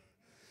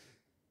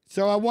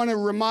 So I want to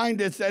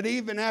remind us that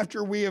even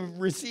after we have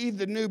received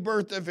the new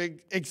birth of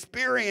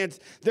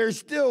experience, there's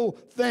still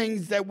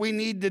things that we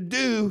need to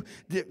do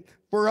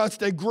for us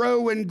to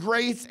grow in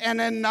grace and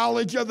in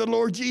knowledge of the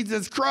Lord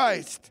Jesus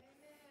Christ.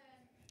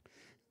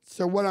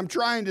 So what I'm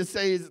trying to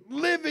say is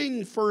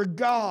living for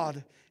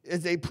God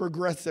is a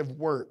progressive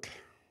work.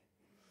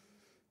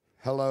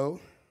 Hello?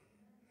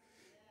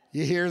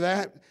 You hear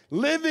that?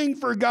 Living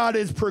for God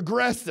is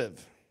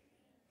progressive.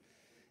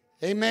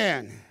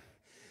 Amen.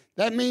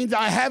 That means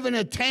I haven't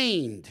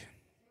attained.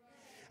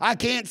 I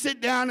can't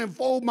sit down and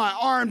fold my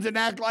arms and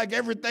act like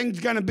everything's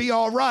going to be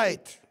all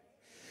right.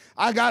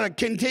 I got to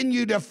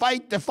continue to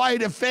fight the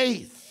fight of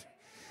faith.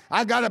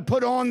 I got to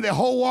put on the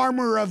whole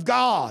armor of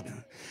God.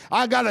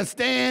 I got to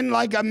stand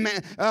like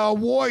a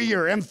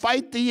warrior and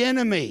fight the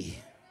enemy.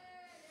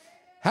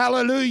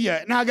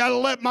 Hallelujah. And I got to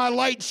let my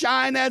light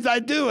shine as I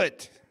do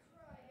it.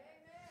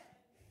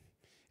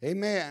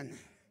 Amen.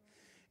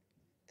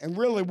 And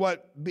really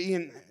what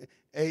being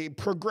a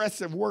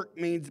progressive work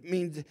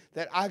means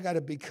that I got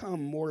to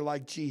become more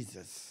like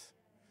Jesus.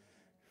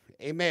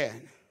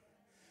 Amen.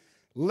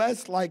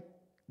 Less like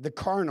the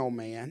carnal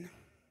man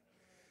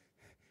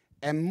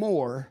and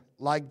more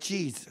like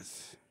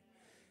Jesus.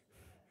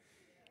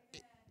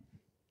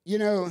 You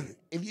know,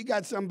 if you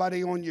got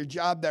somebody on your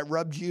job that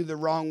rubs you the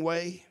wrong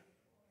way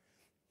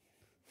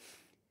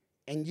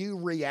and you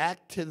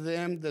react to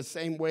them the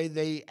same way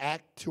they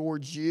act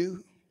towards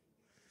you,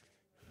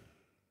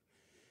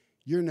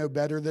 you're no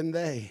better than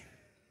they.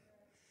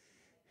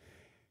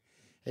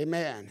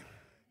 Amen.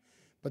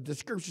 But the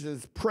scripture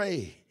says,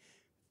 pray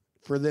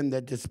for them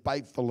that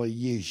despitefully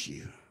use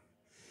you.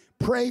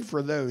 Pray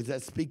for those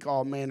that speak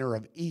all manner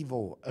of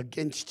evil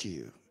against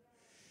you.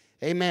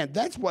 Amen.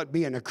 That's what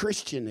being a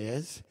Christian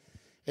is.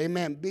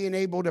 Amen. Being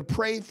able to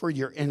pray for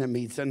your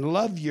enemies and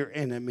love your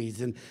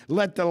enemies and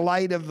let the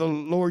light of the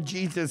Lord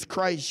Jesus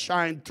Christ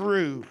shine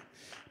through.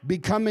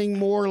 Becoming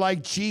more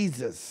like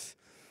Jesus.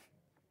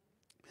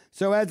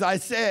 So as I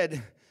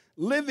said,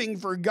 living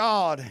for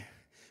God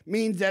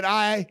means that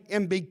I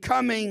am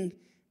becoming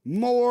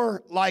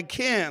more like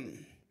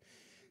him.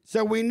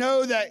 So we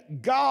know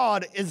that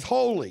God is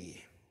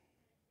holy.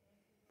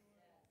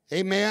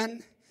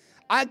 Amen.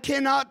 I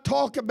cannot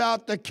talk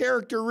about the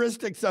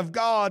characteristics of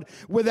God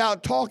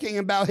without talking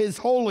about his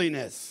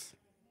holiness.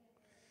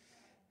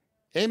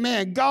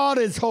 Amen. God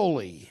is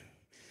holy.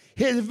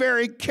 His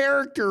very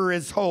character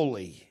is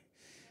holy.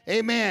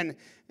 Amen.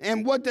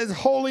 And what does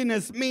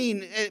holiness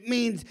mean? It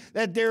means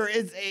that there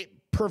is a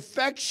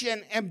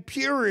perfection and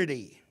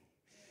purity.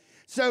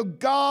 So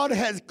God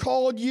has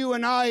called you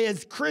and I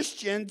as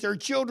Christians or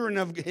children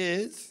of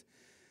his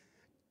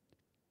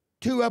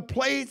to a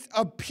place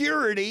of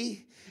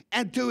purity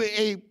and to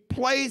a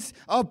place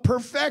of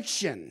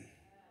perfection.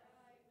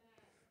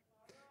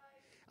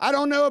 I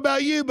don't know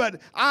about you,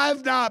 but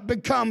I've not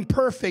become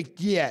perfect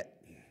yet.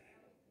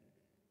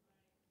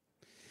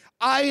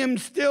 I am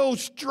still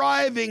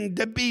striving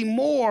to be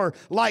more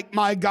like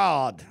my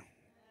God.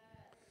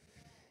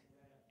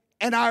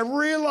 And I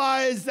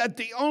realize that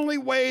the only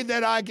way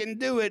that I can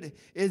do it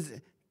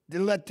is to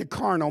let the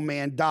carnal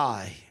man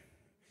die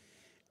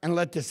and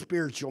let the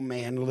spiritual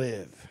man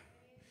live.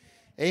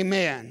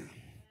 Amen.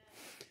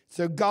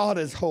 So God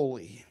is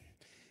holy.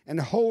 And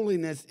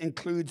holiness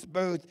includes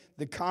both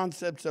the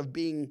concepts of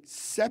being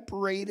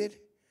separated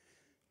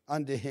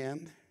unto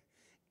him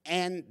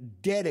and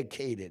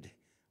dedicated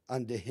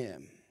unto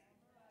him.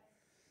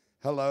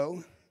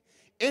 Hello?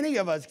 Any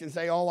of us can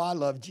say, oh, I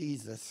love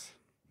Jesus.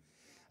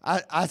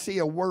 I see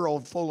a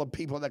world full of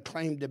people that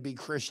claim to be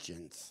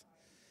Christians,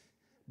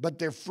 but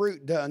their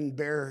fruit doesn't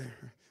bear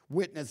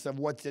witness of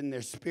what's in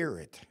their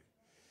spirit.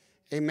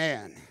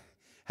 Amen.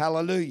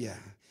 Hallelujah.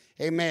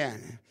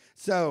 Amen.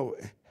 So,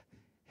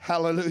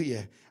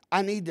 hallelujah.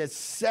 I need to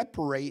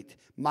separate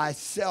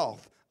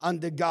myself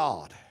unto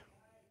God.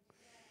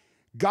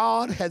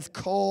 God has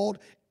called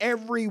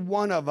every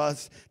one of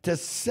us to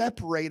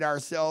separate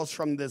ourselves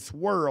from this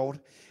world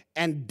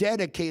and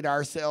dedicate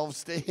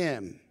ourselves to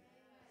him.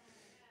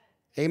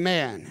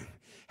 Amen.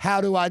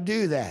 How do I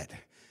do that?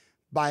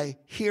 By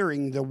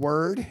hearing the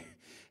word.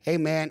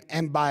 Amen.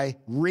 And by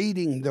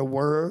reading the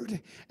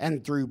word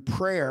and through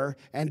prayer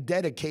and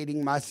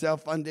dedicating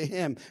myself unto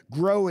him,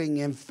 growing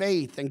in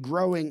faith and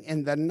growing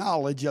in the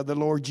knowledge of the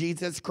Lord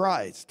Jesus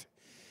Christ.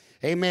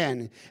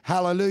 Amen.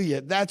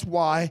 Hallelujah. That's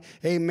why,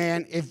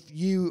 amen, if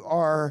you've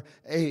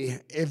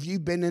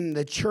been in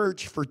the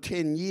church for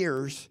 10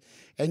 years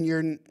and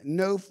you're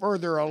no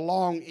further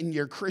along in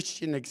your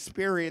Christian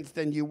experience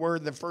than you were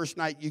the first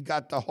night you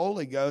got the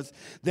Holy Ghost,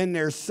 then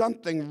there's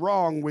something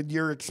wrong with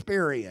your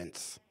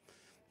experience.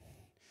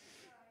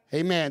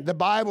 Amen. The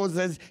Bible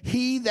says,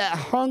 he that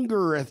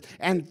hungereth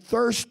and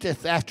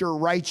thirsteth after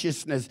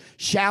righteousness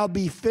shall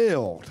be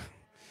filled.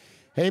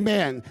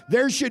 Amen.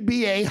 There should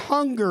be a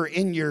hunger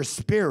in your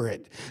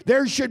spirit.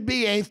 There should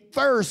be a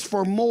thirst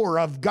for more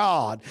of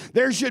God.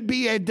 There should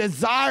be a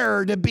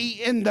desire to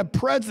be in the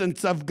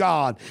presence of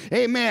God.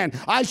 Amen.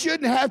 I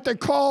shouldn't have to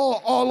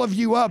call all of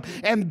you up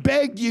and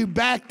beg you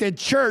back to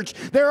church.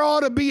 There ought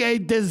to be a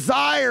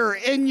desire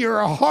in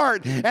your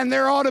heart, and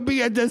there ought to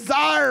be a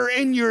desire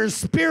in your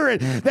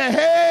spirit that,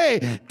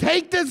 hey,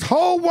 take this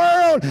whole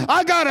world.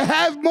 I got to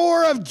have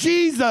more of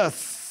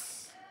Jesus.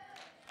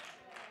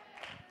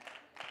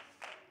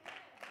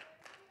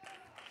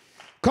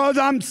 Because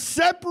I'm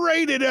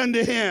separated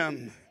unto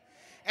him,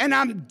 and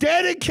I'm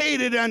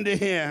dedicated unto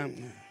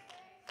him.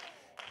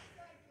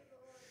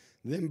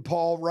 Then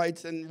Paul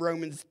writes in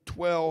Romans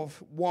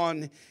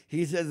 12:1,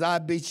 he says, I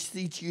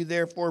beseech you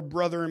therefore,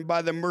 brethren,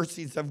 by the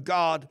mercies of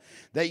God,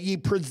 that ye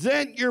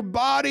present your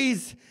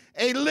bodies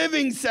a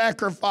living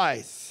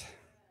sacrifice,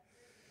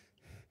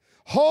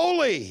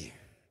 holy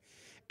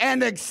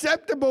and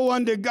acceptable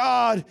unto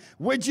God,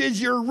 which is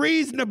your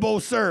reasonable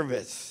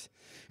service.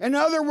 In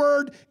other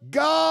words,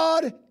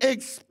 God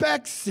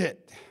expects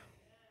it.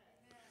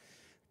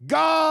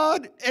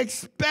 God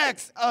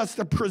expects us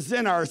to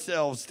present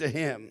ourselves to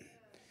him.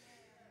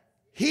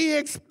 He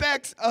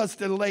expects us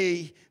to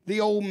lay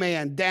the old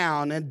man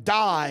down and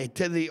die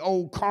to the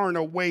old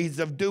carnal ways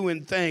of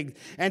doing things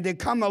and to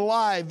come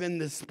alive in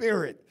the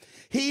spirit.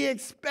 He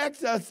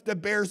expects us to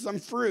bear some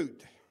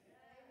fruit.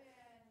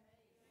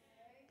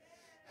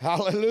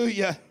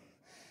 Hallelujah.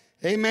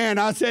 Amen.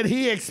 I said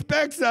he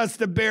expects us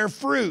to bear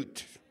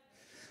fruit.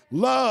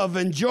 Love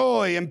and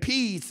joy and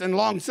peace and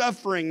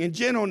long-suffering and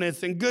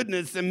gentleness and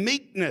goodness and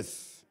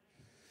meekness.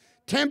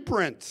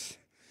 Temperance.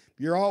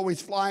 You're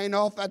always flying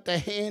off at the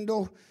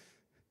handle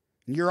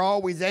and you're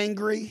always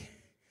angry.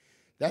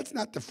 That's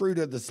not the fruit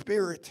of the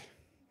Spirit.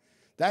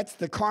 That's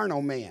the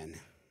carnal man.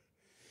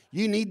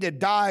 You need to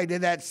die to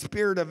that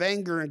spirit of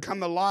anger and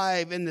come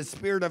alive in the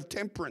spirit of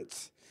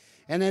temperance.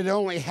 And it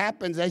only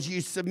happens as you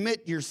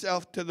submit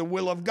yourself to the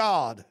will of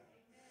God.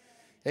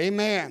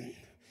 Amen.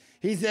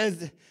 He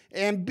says,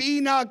 and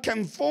be not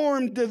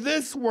conformed to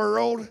this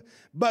world,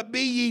 but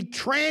be ye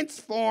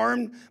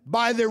transformed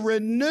by the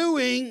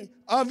renewing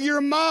of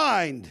your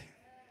mind.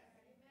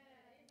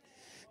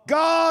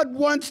 God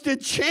wants to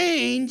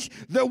change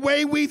the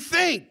way we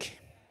think.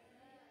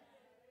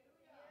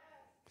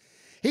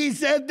 He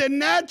said, the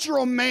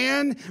natural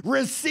man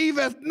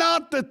receiveth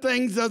not the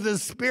things of the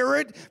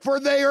Spirit, for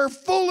they are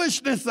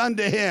foolishness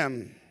unto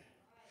him.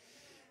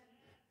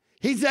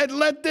 He said,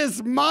 let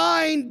this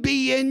mind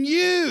be in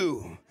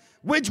you,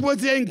 which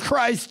was in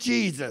Christ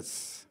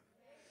Jesus.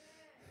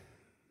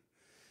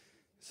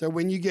 So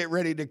when you get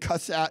ready to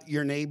cuss out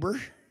your neighbor,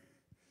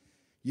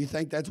 you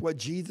think that's what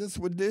Jesus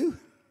would do?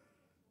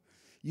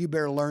 You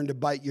better learn to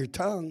bite your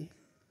tongue.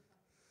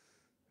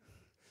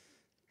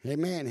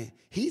 Amen.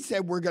 He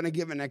said we're going to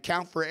give an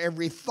account for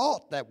every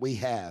thought that we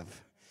have.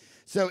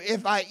 So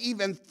if I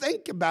even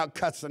think about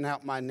cussing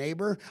out my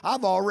neighbor,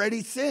 I've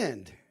already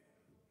sinned.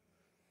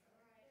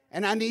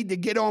 And I need to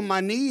get on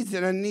my knees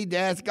and I need to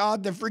ask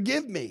God to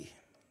forgive me.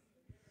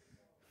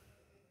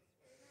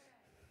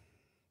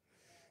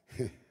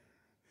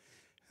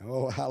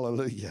 Oh,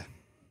 hallelujah.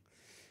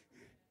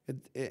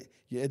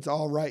 It's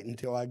all right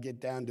until I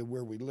get down to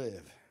where we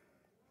live.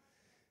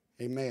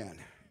 Amen.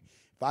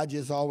 If I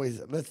just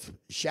always, let's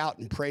shout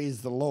and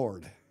praise the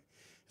Lord.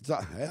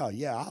 Hell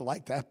yeah, I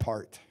like that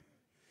part.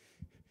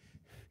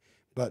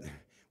 But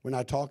when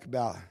I talk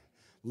about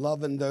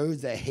loving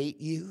those that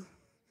hate you,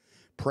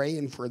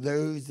 praying for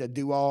those that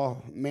do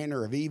all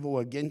manner of evil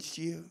against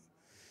you,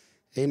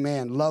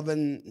 amen,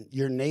 loving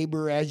your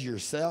neighbor as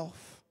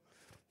yourself,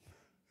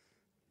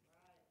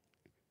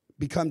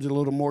 becomes a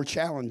little more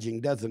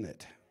challenging, doesn't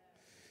it?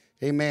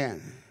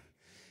 Amen.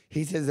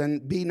 He says,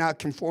 and be not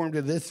conformed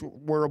to this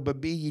world, but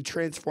be ye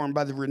transformed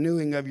by the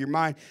renewing of your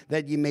mind,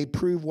 that ye may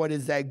prove what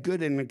is that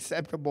good and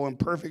acceptable and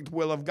perfect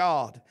will of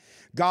God.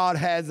 God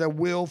has a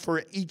will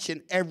for each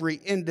and every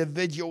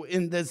individual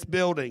in this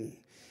building.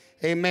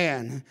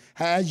 Amen.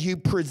 As you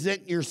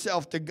present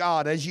yourself to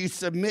God, as you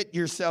submit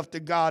yourself to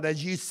God,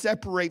 as you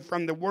separate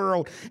from the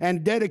world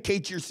and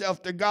dedicate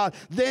yourself to God,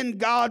 then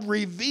God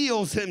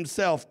reveals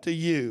himself to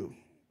you.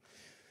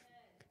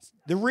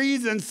 The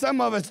reason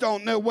some of us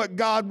don't know what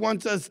God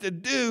wants us to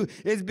do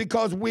is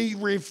because we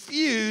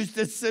refuse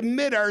to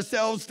submit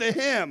ourselves to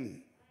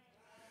him.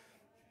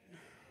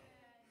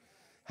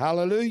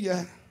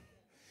 Hallelujah.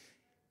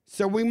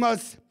 So we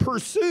must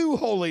pursue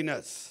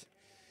holiness.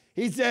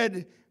 He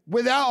said,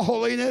 without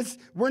holiness,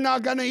 we're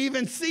not going to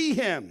even see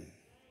him.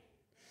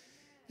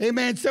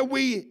 Amen. So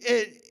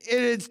it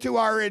is to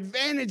our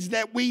advantage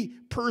that we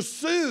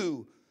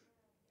pursue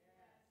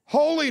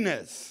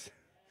holiness.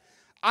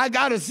 I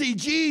got to see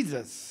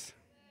Jesus.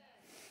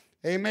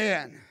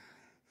 Amen.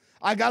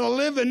 I got to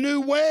live a new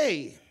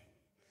way.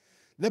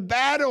 The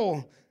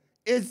battle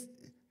is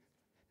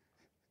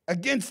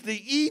against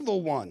the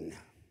evil one.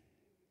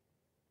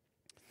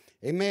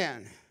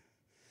 Amen.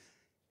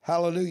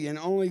 Hallelujah. And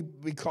only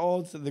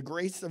because of the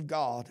grace of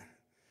God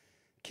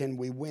can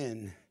we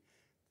win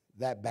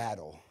that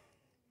battle.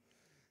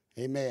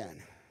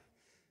 Amen.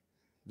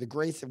 The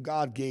grace of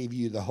God gave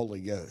you the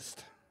Holy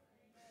Ghost.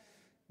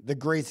 The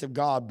grace of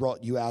God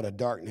brought you out of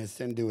darkness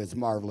into his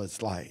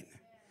marvelous light.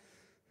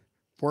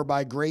 For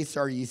by grace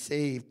are ye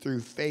saved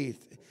through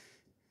faith,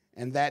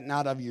 and that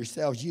not of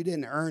yourselves. You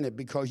didn't earn it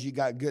because you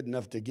got good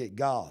enough to get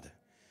God,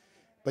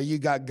 but you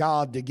got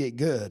God to get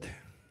good.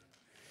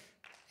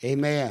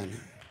 Amen.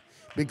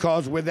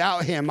 Because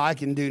without him, I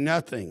can do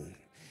nothing.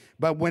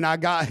 But when I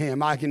got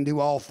him, I can do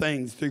all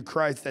things through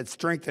Christ that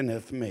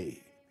strengtheneth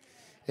me.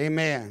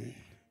 Amen.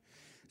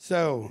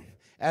 So,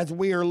 as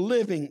we are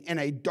living in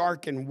a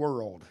darkened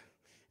world,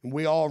 and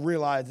we all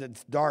realize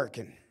it's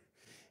darkened,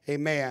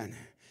 amen,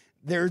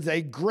 there's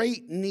a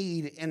great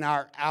need in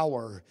our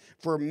hour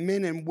for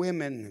men and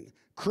women,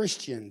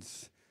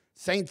 Christians,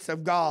 saints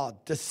of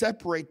God, to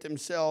separate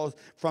themselves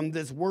from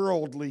this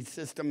worldly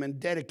system and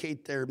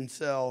dedicate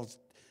themselves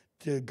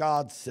to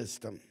God's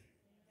system.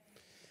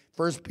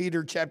 1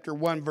 Peter chapter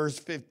 1, verse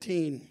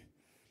 15,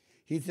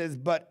 he says,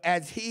 but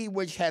as he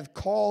which hath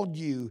called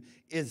you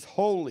is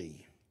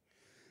holy,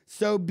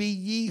 so be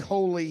ye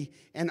holy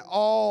in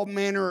all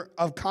manner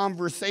of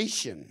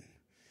conversation.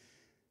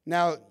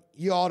 Now,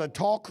 you ought to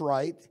talk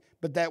right,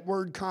 but that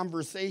word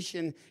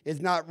conversation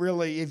is not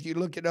really, if you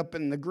look it up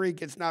in the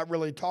Greek, it's not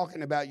really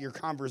talking about your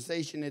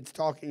conversation. It's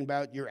talking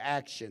about your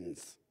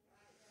actions,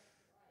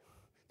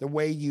 the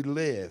way you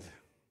live.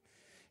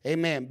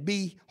 Amen.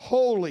 Be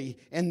holy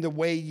in the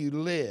way you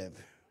live.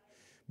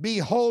 Be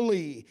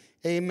holy.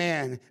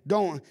 Amen.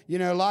 Don't,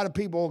 a lot of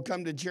people will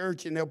come to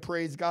church and they'll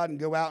praise God and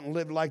go out and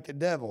live like the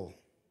devil.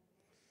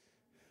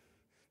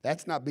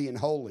 That's not being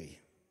holy.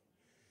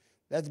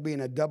 That's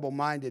being a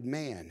double-minded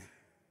man.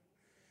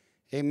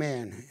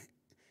 Amen.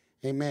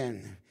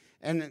 Amen.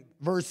 And in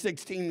verse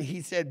 16,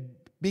 he said,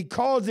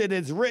 because it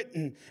is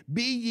written,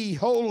 be ye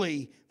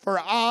holy, for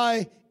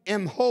I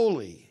am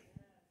holy.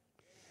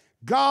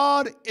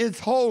 God is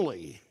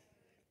holy.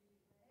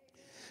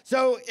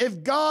 So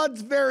if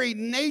God's very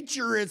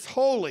nature is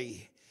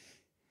holy,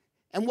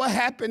 and what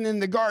happened in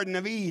the Garden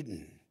of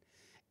Eden?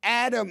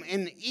 Adam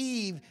and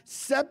Eve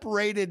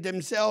separated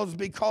themselves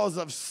because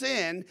of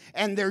sin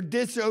and their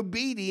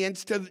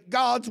disobedience to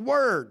God's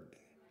word.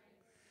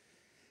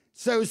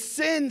 So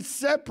sin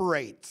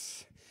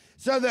separates.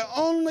 So the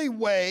only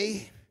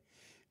way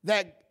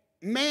that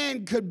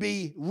man could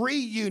be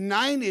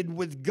reunited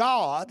with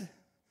God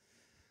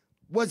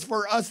was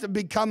for us to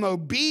become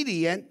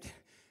obedient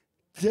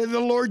to the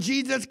Lord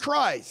Jesus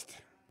Christ.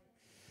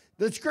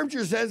 The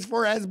scripture says,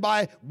 for as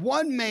by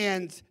one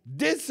man's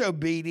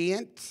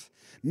disobedience,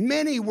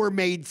 many were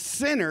made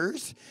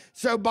sinners,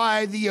 so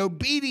by the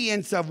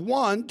obedience of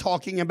one,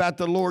 talking about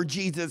the Lord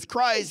Jesus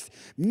Christ,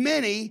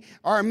 many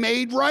are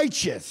made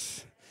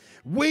righteous.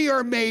 We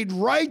are made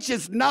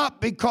righteous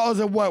not because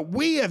of what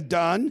we have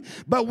done,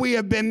 but we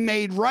have been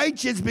made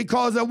righteous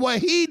because of what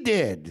he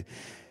did.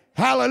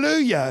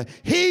 Hallelujah.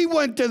 He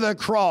went to the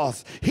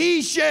cross.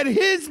 He shed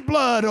his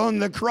blood on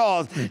the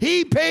cross.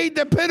 He paid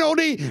the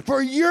penalty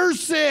for your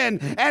sin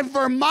and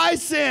for my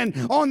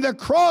sin on the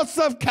cross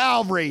of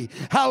Calvary.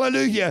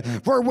 Hallelujah.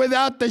 For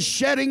without the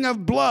shedding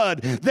of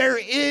blood, there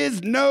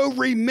is no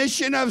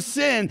remission of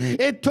sin.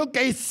 It took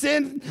a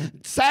sin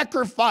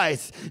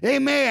sacrifice.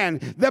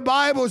 Amen. The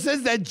Bible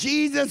says that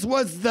Jesus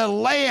was the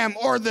lamb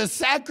or the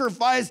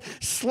sacrifice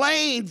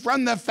slain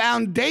from the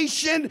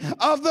foundation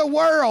of the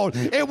world.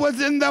 It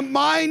was in the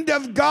mind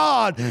of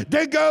God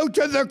to go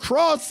to the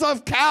cross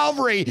of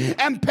Calvary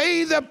and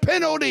pay the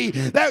penalty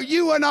that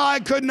you and I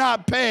could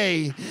not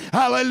pay.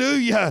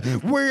 Hallelujah.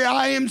 Where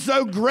I am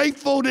so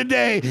grateful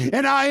today,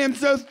 and I am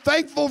so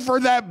thankful for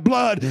that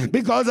blood,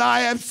 because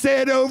I have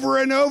said over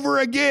and over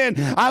again,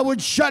 I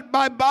would shut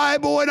my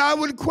Bible and I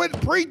would quit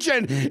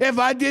preaching if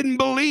I didn't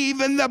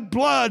believe in the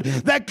blood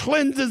that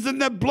cleanses, in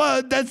the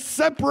blood that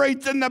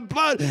separates, in the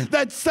blood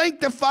that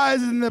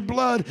sanctifies, in the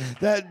blood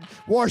that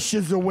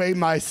washes away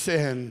my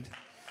sin.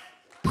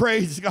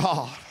 Praise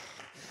God.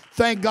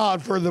 Thank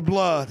God for the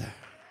blood.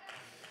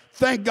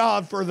 Thank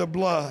God for the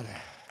blood.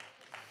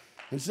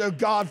 And so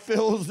God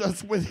fills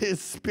us with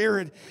his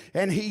Spirit,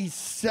 and he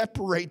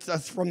separates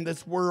us from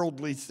this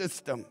worldly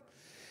system.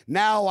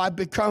 Now I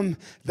become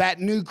that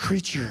new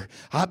creature.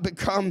 I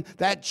become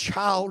that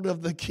child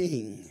of the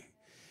King.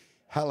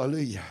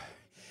 Hallelujah.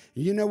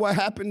 You know what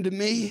happened to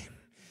me?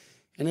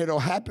 And it'll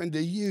happen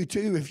to you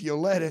too if you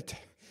let it.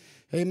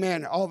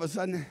 Amen. All of a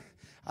sudden,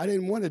 I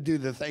didn't want to do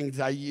the things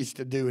I used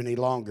to do any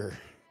longer.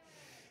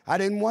 I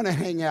didn't want to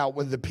hang out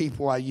with the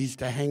people I used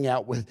to hang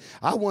out with.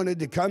 I wanted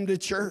to come to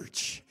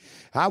church.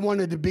 I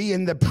wanted to be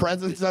in the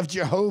presence of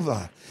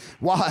Jehovah.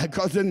 Why?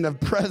 Because in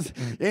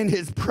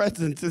his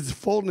presence is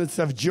fullness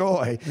of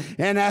joy,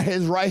 and at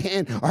his right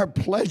hand are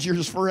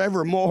pleasures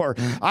forevermore.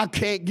 I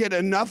can't get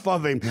enough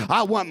of him.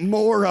 I want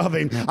more of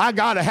him. I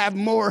got to have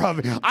more of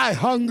him. I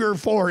hunger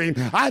for him.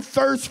 I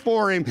thirst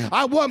for him.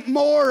 I want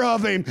more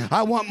of him.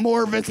 I want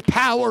more of his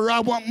power. I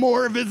want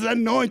more of his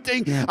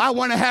anointing. I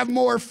want to have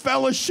more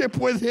fellowship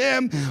with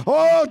him.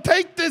 Oh,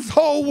 take this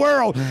whole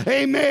world.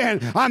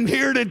 Amen. I'm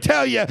here to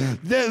tell you,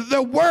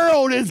 the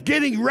world is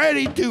getting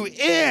ready to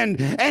end,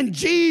 and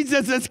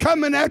Jesus is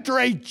coming after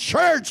a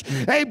church,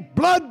 a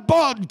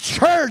blood-bought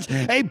church,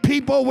 a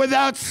people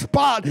without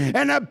spot,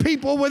 and a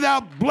people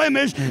without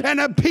blemish,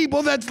 and a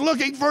people that's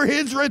looking for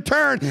his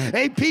return,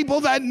 a people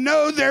that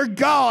know their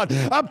God,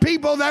 a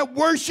people that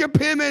worship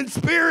him in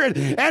spirit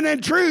and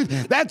in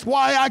truth. That's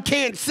why I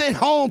can't sit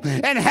home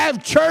and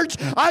have church.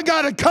 I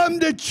got to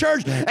come to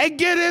church and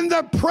get in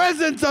the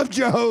presence of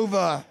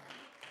Jehovah.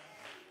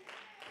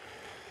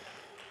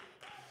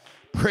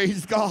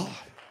 Praise God.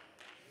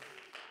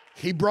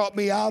 He brought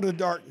me out of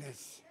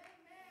darkness.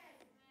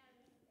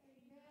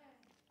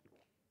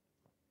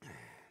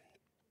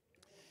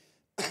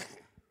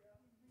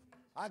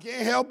 I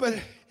can't help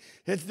it.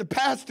 It's the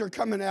pastor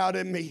coming out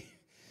in me.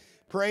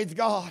 Praise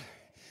God.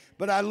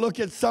 But I look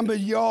at some of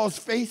y'all's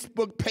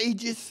Facebook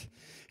pages,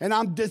 and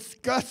I'm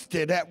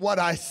disgusted at what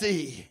I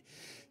see.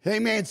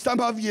 Amen.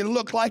 Some of you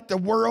look like the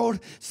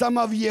world. Some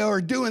of you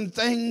are doing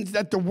things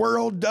that the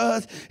world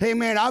does.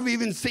 Amen. I've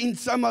even seen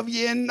some of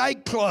you in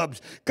nightclubs.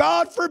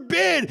 God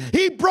forbid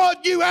he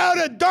brought you out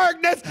of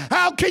darkness.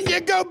 How can you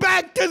go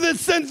back to the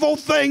sinful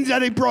things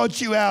that he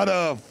brought you out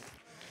of?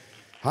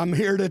 I'm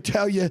here to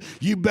tell you,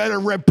 you better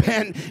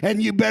repent,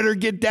 and you better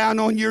get down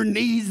on your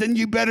knees, and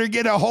you better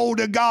get a hold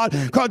of God,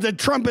 because the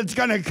trumpet's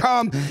going to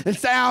come and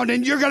sound,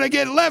 and you're going to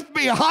get left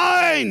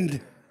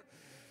behind.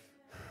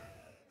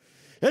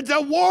 It's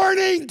a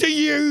warning to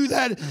you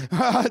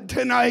that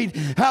tonight,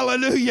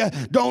 hallelujah,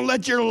 don't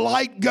let your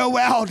light go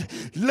out.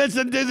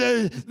 Listen to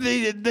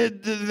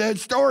the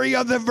story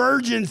of the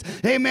virgins.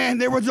 Amen.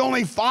 There was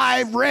only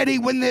 5 ready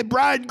when the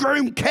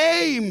bridegroom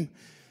came.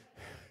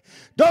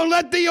 Don't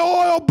let the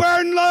oil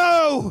burn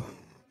low.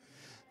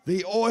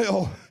 The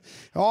oil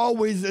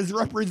always is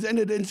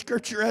represented in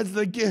Scripture as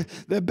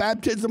the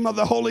baptism of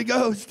the Holy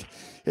Ghost.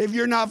 If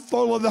you're not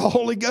full of the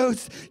Holy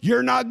Ghost,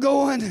 you're not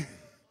going.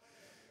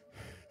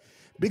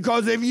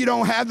 Because if you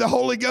don't have the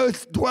Holy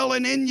Ghost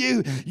dwelling in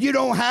you, you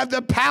don't have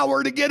the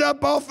power to get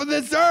up off of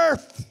this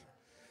earth.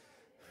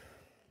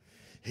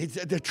 He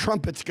said the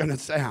trumpet's going to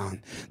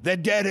sound. The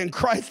dead in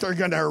Christ are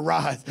going to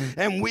arise.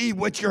 And we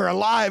which are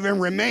alive and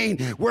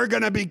remain, we're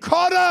going to be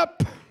caught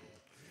up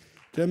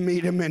to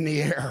meet him in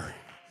the air.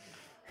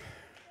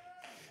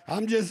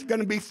 I'm just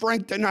going to be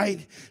frank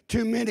tonight.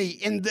 Too many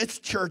in this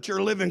church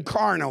are living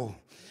carnal.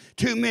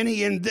 Too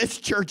many in this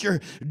church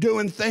are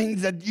doing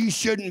things that you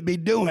shouldn't be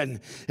doing.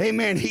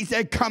 Amen. He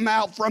said, come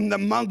out from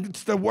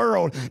amongst the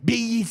world. Be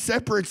ye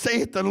separate,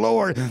 saith the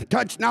Lord.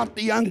 Touch not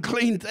the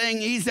unclean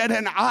thing. He said,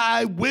 and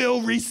I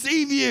will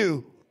receive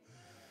you.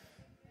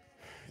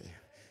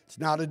 It's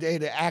not a day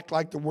to act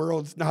like the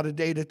world. It's not a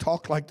day to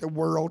talk like the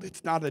world.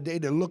 It's not a day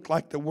to look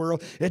like the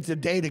world. It's a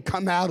day to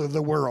come out of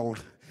the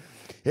world.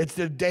 It's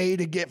a day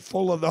to get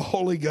full of the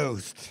Holy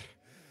Ghost.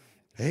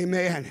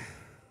 Amen.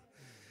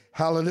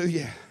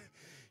 Hallelujah.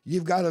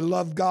 You've got to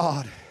love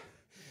God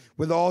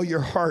with all your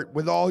heart,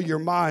 with all your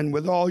mind,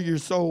 with all your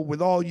soul,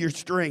 with all your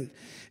strength.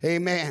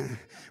 Amen.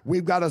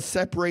 We've got to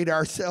separate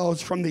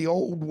ourselves from the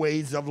old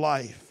ways of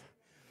life.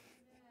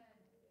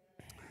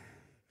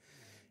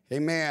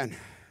 Amen.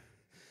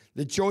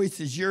 The choice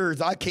is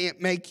yours. I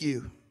can't make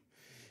you.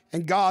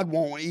 And God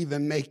won't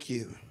even make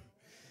you.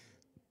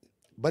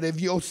 But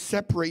if you'll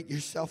separate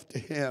yourself to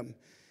him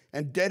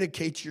and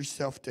dedicate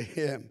yourself to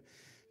him,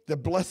 the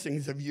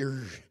blessings of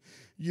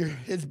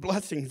his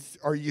blessings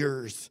are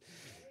yours.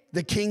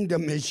 The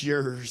kingdom is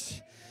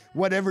yours.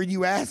 Whatever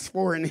you ask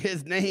for in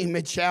his name,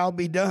 it shall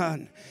be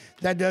done.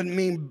 That doesn't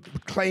mean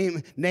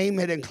name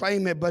it and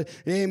claim it, but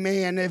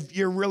amen, if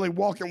you're really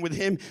walking with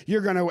him,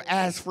 you're going to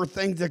ask for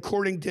things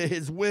according to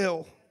his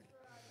will.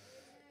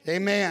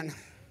 Amen.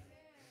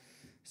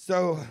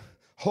 So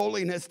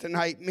holiness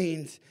tonight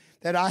means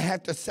that I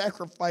have to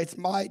sacrifice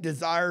my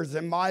desires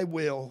and my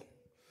will.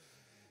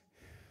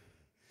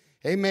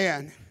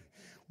 Amen.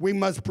 We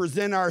must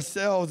present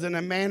ourselves in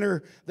a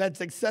manner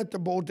that's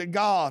acceptable to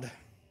God.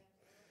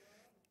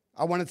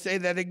 I want to say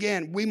that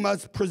again. We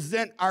must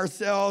present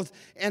ourselves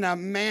in a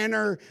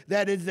manner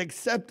that is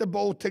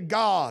acceptable to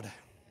God.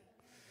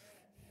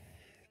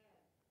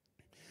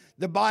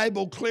 The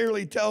Bible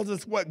clearly tells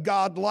us what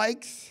God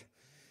likes,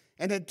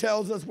 and it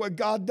tells us what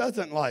God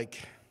doesn't like.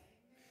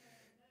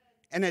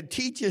 And it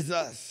teaches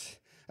us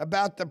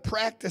about the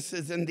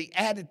practices and the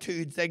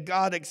attitudes that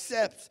God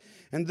accepts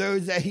and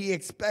those that he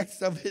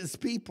expects of his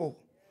people.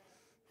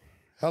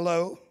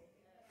 Hello?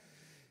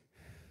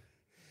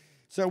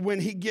 So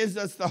when he gives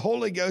us the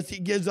Holy Ghost, he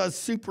gives us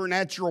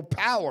supernatural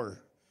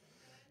power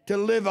to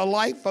live a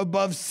life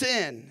above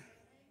sin.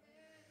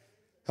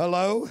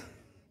 Hello?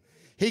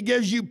 He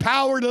gives you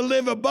power to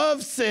live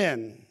above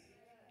sin.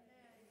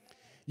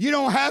 You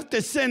don't have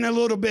to sin a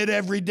little bit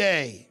every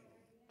day.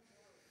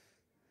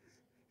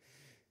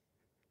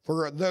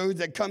 For those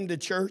that come to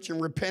church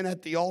and repent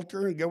at the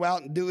altar and go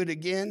out and do it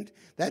again,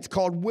 that's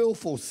called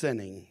willful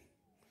sinning.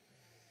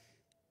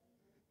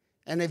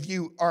 And if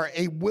you are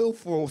a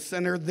willful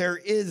sinner, there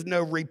is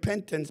no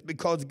repentance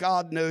because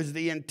God knows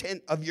the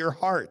intent of your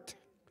heart.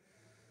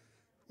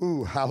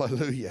 Ooh,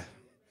 hallelujah.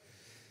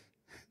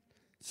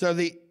 So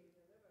the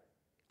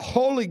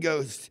Holy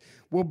Ghost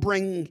will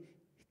bring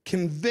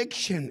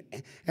conviction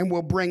and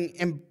will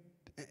bring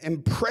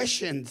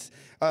impressions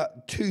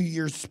to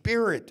your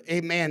spirit,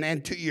 amen,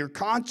 and to your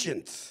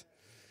conscience.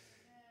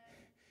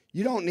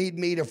 You don't need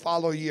me to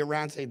follow you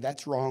around and say,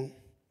 that's wrong,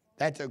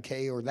 that's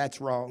okay, or that's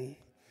wrong.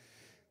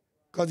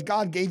 Because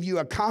God gave you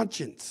a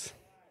conscience,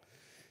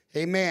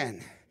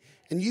 amen.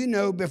 And you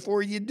know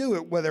before you do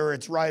it whether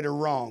it's right or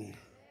wrong.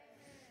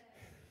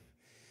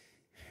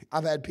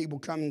 I've had people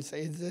come and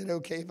say, is it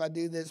okay if I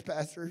do this,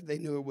 Pastor? They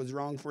knew it was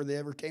wrong before they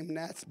ever came and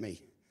asked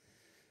me.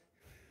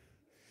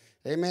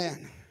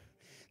 Amen.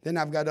 Then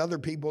I've got other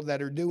people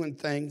that are doing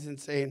things and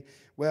saying,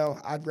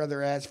 well, I'd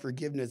rather ask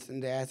forgiveness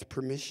than to ask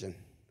permission.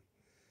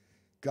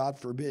 God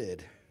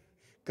forbid.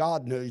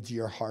 God knows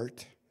your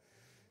heart.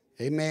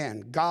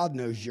 Amen. God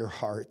knows your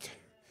heart.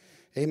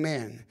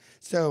 Amen.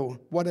 So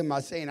what am I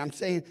saying? I'm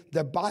saying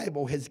the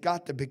Bible has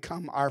got to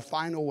become our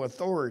final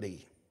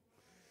authority.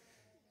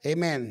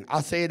 Amen.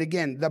 I'll say it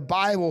again. The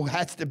Bible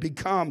has to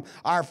become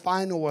our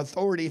final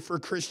authority for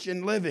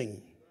Christian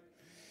living.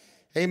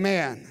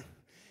 Amen.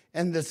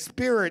 And the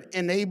Spirit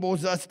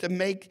enables us to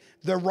make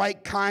the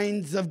right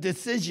kinds of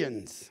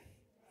decisions.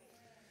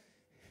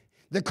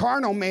 The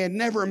carnal man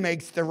never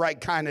makes the right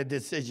kind of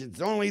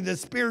decisions. Only the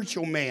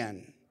spiritual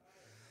man.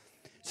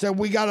 So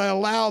we got to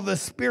allow the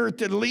Spirit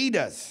to lead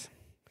us.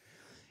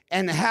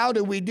 And how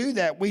do we do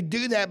that? We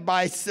do that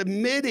by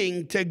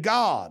submitting to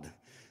God.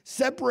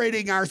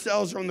 Separating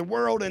ourselves from the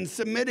world and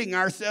submitting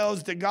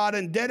ourselves to God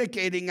and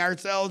dedicating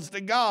ourselves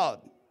to God.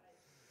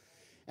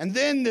 And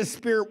then the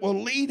Spirit will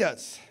lead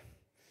us.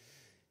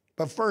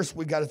 But first,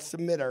 we got to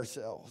submit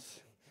ourselves.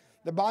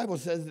 The Bible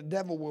says the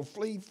devil will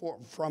flee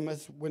from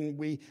us when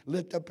we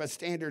lift up a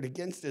standard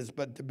against us.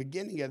 But the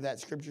beginning of that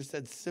scripture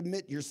said,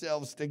 submit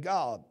yourselves to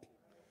God.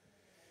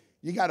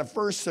 You got to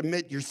first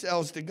submit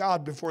yourselves to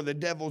God before the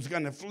devil's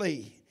going to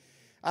flee.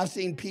 I've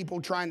seen people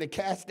trying to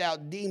cast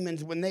out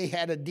demons when they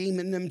had a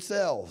demon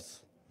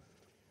themselves.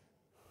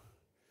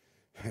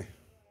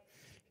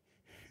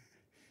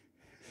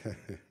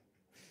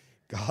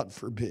 God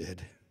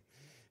forbid.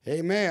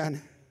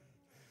 Amen.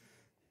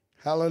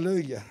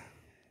 Hallelujah.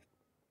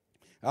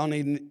 I don't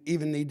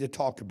even need to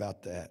talk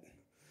about that.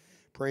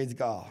 Praise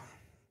God.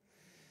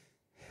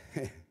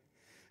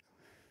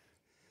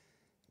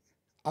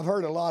 I've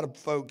heard a lot of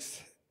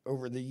folks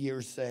over the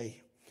years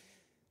say,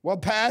 well,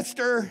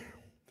 Pastor,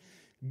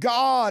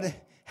 God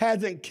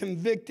hasn't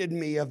convicted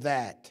me of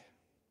that.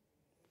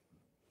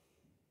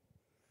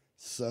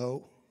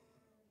 So,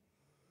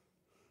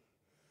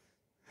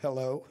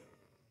 hello?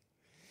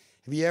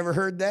 Have you ever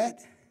heard that?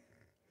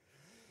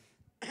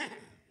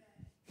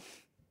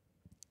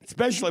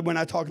 Especially when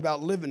I talk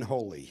about living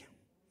holy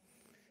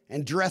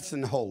and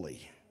dressing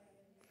holy.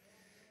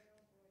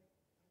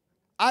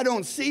 I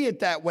don't see it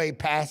that way,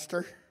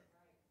 Pastor.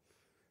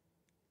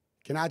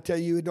 Can I tell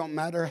you it don't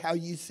matter how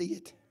you see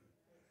it?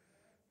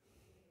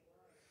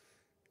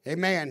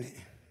 Amen.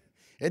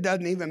 It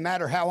doesn't even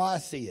matter how I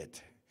see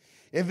it.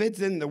 If it's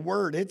in the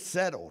Word, it's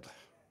settled.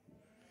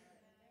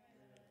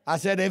 I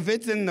said, if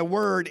it's in the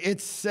Word,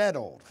 it's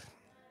settled.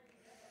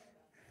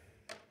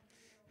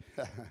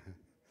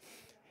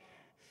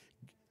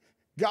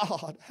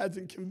 God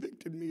hasn't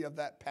convicted me of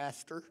that,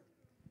 Pastor.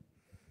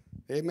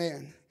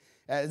 Amen.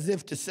 As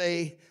if to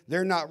say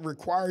they're not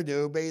required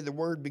to obey the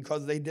Word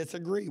because they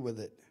disagree with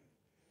it.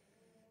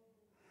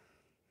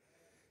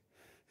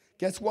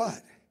 Guess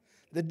what?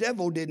 The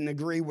devil didn't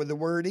agree with the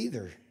Word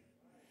either.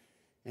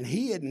 And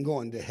he isn't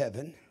going to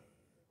heaven.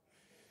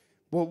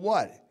 Well,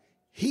 what?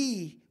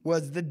 He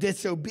was the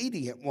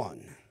disobedient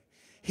one.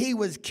 He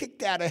was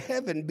kicked out of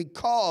heaven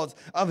because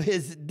of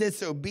his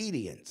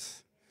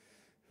disobedience.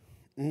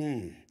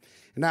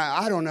 Now,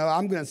 I don't know.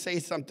 I'm going to say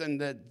something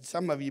that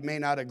some of you may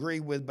not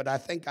agree with, but I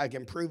think I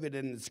can prove it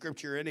in the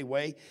scripture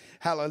anyway.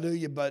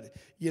 Hallelujah. But,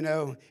 you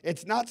know,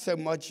 it's not so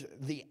much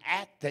the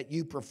act that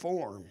you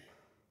perform.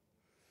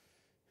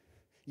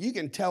 You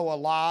can tell a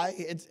lie.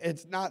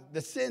 It's not,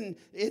 the sin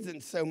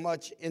isn't so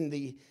much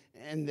in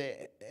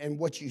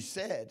what you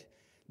said.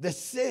 The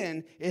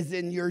sin is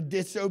in your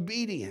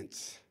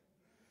disobedience.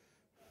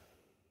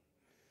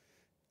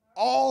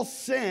 All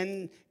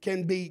sin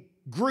can be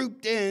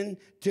grouped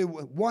into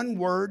one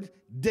word,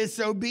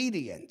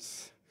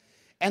 disobedience.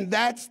 And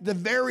that's the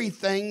very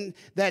thing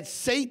that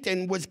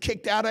Satan was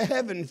kicked out of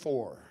heaven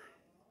for.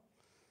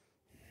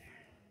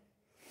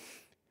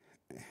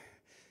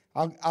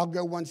 I'll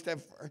go one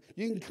step further.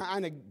 You can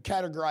kind of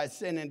categorize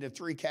sin into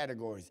three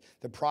categories.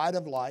 The pride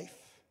of life,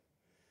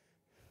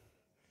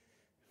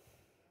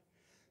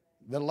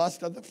 the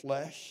lust of the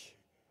flesh,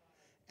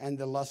 and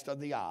the lust of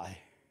the eye.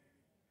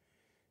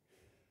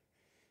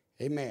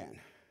 Amen.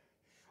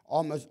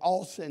 Almost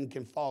all sin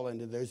can fall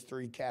into those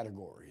three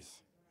categories.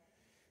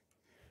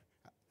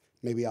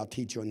 Maybe I'll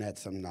teach you on that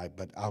some night,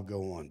 but I'll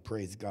go on.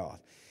 Praise God.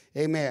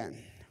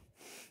 Amen.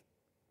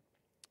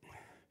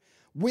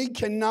 We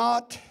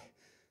cannot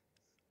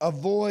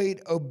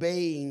avoid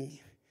obeying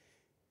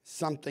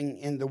something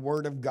in the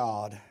Word of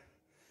God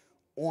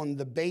on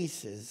the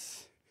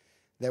basis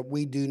that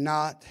we do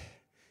not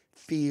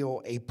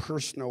feel a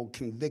personal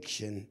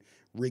conviction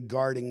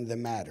regarding the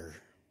matter.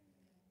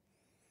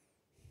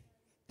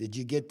 Did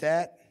you get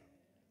that?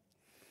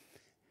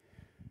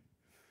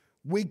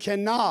 We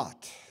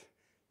cannot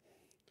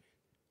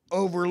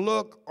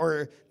overlook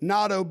or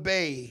not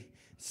obey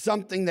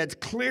something that's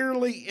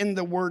clearly in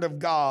the Word of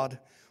God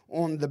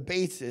on the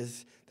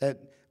basis that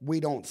we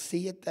don't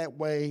see it that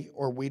way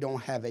or we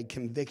don't have a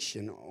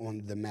conviction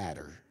on the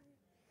matter.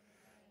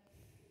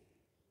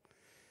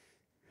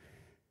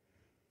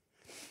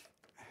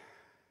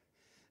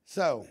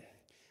 So,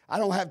 I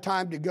don't have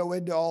time to go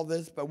into all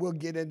this, but we'll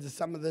get into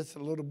some of this a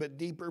little bit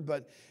deeper.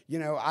 But, you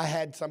know, I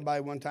had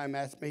somebody one time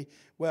ask me,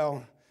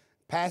 well,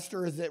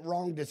 Pastor, is it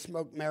wrong to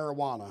smoke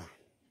marijuana?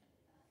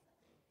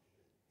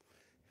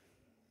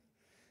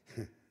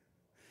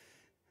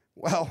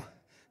 Well,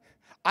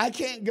 I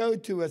can't go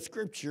to a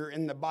scripture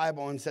in the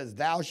Bible and says,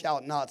 thou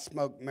shalt not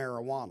smoke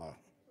marijuana.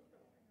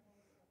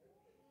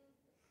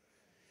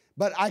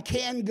 But I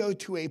can go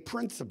to a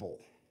principle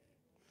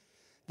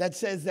that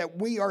says that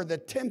we are the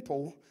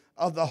temple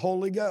of the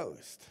Holy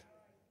Ghost.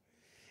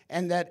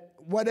 And that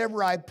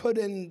whatever I put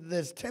in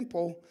this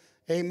temple,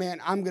 amen,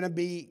 I'm going to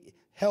be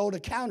held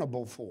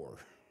accountable for.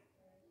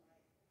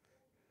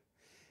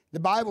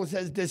 The Bible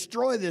says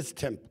destroy this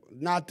temple,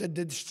 not to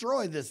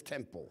destroy this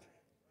temple.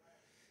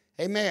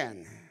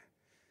 Amen.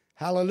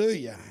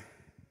 Hallelujah.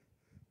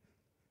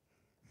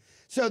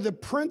 So the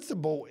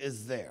principle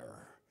is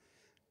there.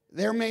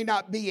 There may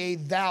not be a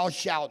thou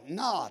shalt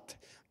not,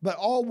 but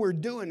all we're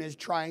doing is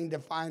trying to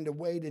find a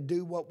way to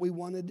do what we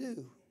want to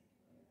do.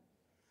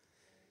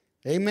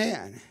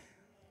 Amen.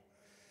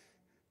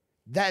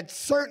 That's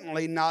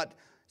certainly not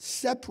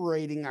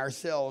separating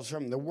ourselves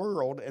from the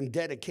world and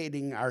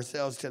dedicating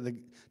ourselves to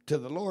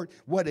the Lord.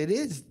 What it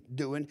is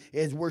doing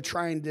is we're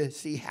trying to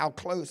see how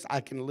close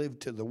I can live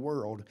to the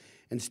world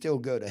and still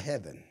go to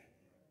heaven.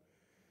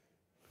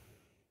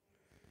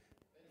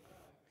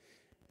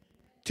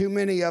 Too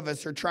many of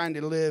us are trying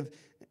to live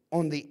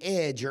on the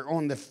edge or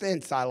on the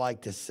fence, I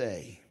like to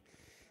say.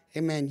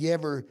 Amen. You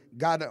ever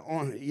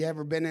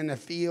been in a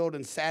field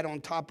and sat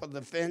on top of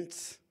the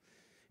fence?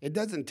 It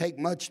doesn't take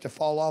much to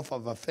fall off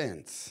of a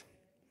fence.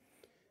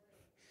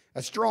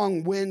 A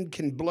strong wind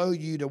can blow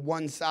you to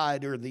one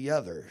side or the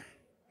other.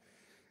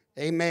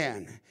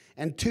 Amen.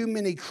 And too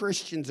many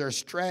Christians are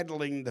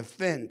straddling the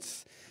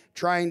fence,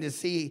 trying to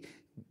see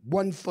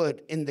 1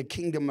 foot in the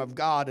kingdom of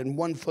God and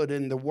 1 foot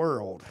in the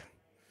world.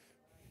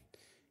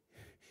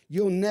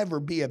 You'll never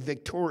be a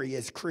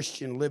victorious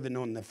Christian living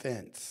on the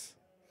fence.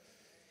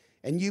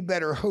 And you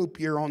better hope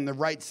you're on the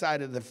right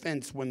side of the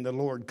fence when the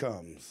Lord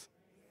comes.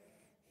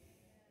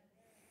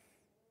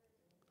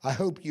 I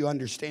hope you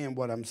understand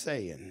what I'm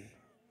saying.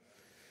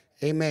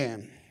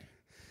 Amen.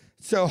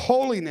 So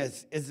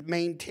holiness is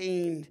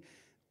maintained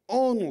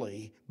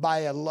only by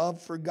a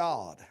love for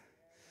God.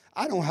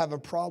 I don't have a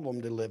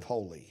problem to live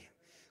holy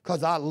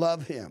because I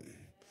love Him.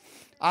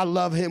 I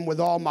love him with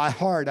all my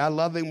heart. I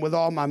love him with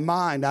all my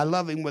mind. I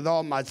love him with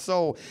all my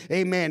soul.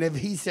 Amen. If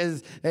he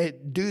says, hey,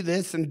 do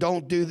this and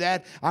don't do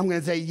that, I'm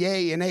going to say,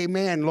 yay and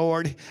amen,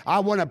 Lord. I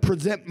want to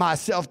present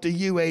myself to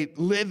you a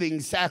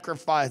living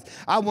sacrifice.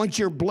 I want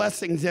your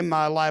blessings in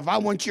my life. I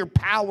want your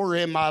power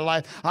in my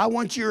life. I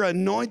want your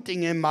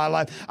anointing in my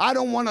life. I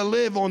don't want to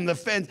live on the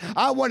fence.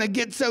 I want to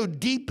get so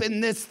deep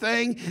in this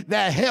thing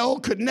that hell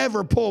could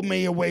never pull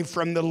me away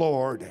from the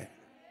Lord.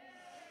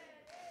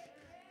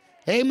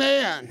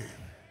 Amen.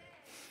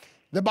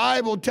 The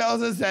Bible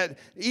tells us that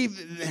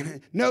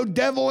even, no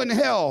devil in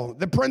hell,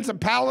 the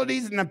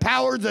principalities and the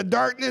powers of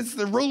darkness,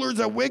 the rulers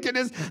of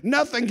wickedness,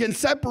 nothing can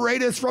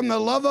separate us from the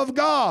love of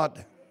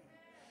God.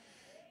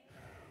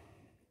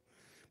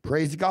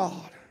 Praise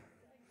God.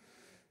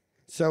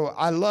 So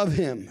I love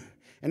him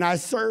and I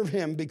serve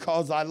him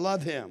because I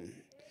love him.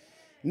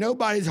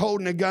 Nobody's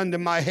holding a gun to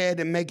my head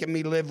and making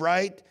me live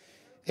right.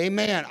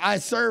 Amen. I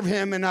serve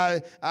him and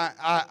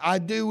I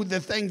do the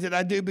things that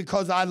I do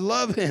because I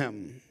love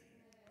him.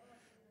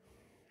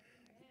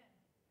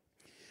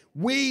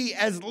 We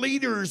as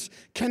leaders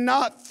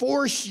cannot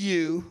force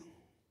you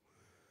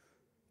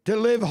to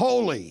live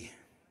holy.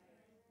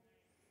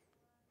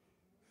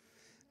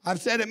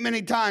 I've said it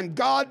many times.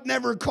 God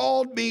never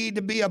called me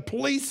to be a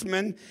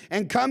policeman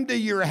and come to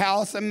your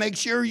house and make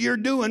sure you're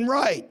doing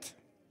right.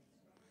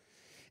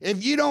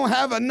 If you don't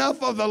have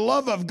enough of the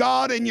love of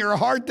God in your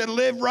heart to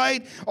live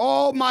right,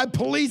 all my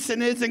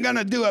policing isn't going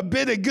to do a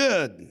bit of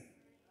good.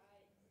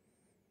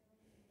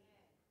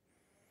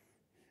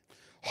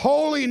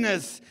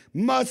 Holiness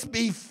must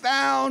be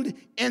found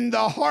in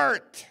the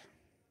heart.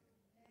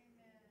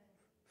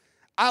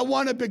 I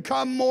want to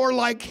become more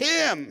like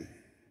him.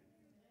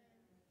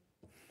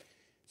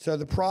 So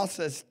the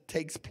process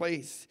takes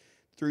place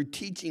through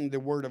teaching the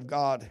word of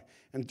God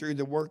and through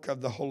the work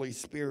of the Holy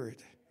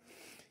Spirit.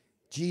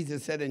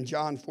 Jesus said in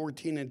John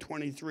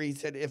 14:23, he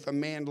said, if a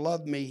man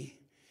love me,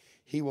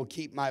 he will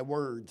keep my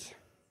words.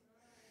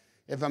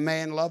 If a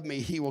man love me,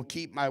 he will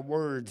keep my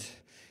words.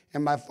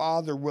 And my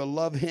Father will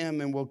love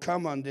him and will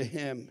come unto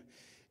him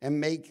and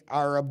make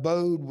our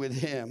abode with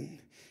him.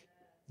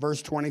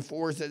 Verse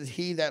 24 says,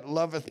 he that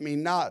loveth me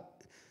not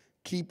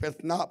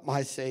keepeth not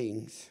my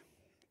sayings.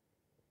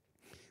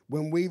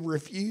 When we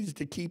refuse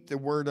to keep the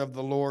word of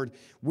the Lord,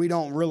 we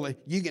don't really,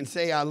 you can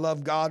say I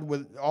love God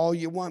with all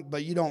you want,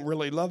 but you don't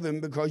really love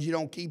him because you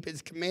don't keep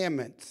his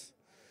commandments.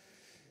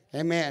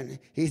 Amen.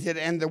 He said,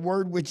 and the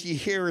word which ye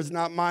hear is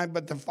not mine,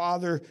 but the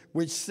Father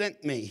which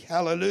sent me.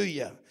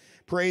 Hallelujah.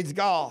 Praise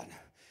God.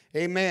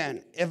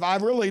 Amen. If I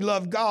really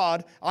love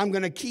God, I'm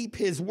going to keep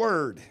his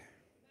word.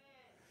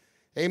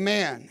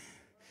 Amen.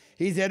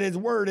 He said his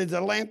word is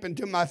a lamp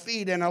unto my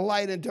feet and a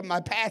light unto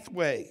my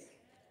pathway.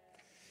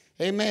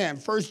 Amen.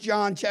 1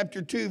 John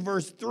chapter 2,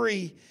 verse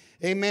 3.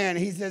 Amen.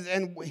 He says,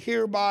 and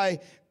hereby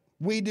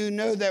we do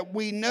know that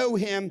we know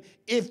him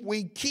if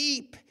we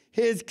keep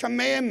his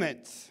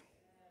commandments.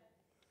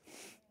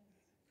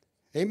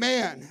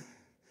 Amen.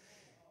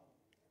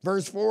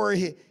 Verse 4,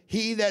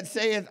 he that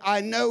saith,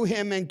 I know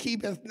him and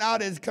keepeth not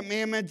his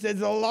commandments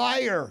is a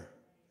liar,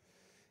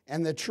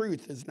 and the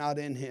truth is not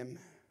in him.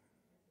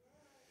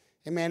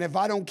 Amen. If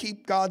I don't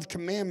keep God's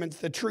commandments,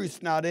 the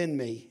truth's not in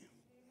me.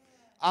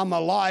 I'm a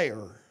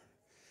liar.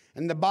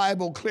 And the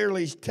Bible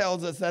clearly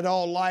tells us that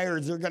all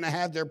liars are going to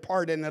have their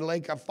part in the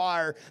lake of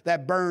fire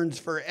that burns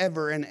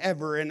forever and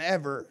ever and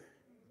ever.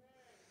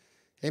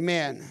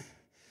 Amen.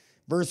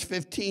 Verse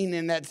 15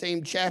 in that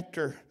same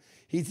chapter,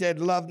 he said,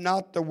 love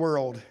not the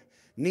world,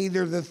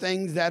 neither the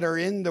things that are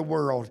in the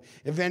world.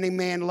 If any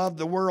man love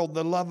the world,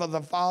 the love of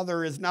the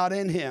Father is not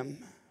in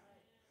him.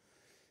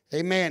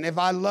 Amen. If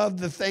I love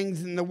the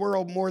things in the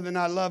world more than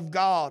I love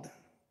God,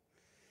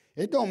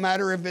 it don't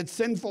matter if it's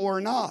sinful or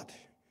not.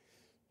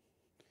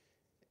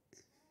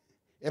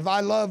 If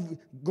I love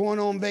going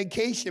on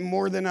vacation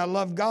more than I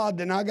love God,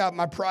 then I got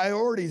my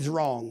priorities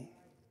wrong.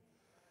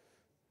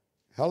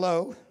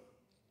 Hello?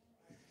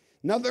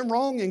 Nothing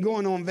wrong in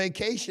going on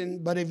vacation,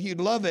 but if you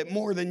love it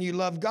more than you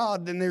love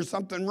God, then there's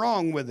something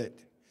wrong with it.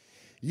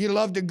 You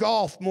love to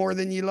golf more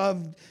than you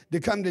love to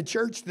come to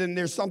church, then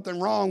there's something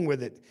wrong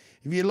with it.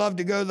 If you love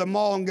to go to the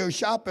mall and go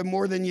shopping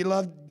more than you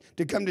love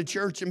to come to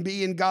church and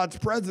be in God's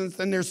presence,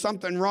 then there's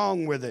something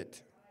wrong with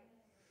it.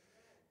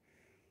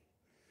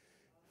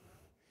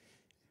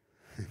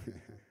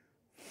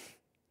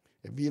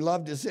 If you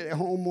love to sit at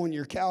home on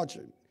your couch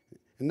and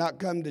not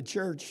come to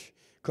church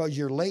because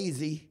you're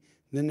lazy,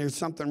 then there's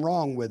something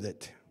wrong with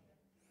it.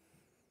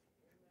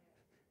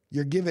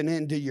 You're giving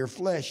in to your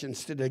flesh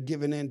instead of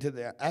giving in to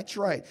the... That's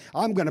right.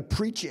 I'm going to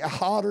preach it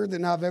hotter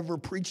than I've ever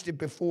preached it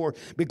before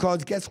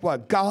because guess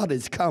what? God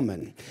is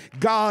coming.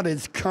 God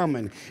is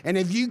coming. And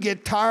if you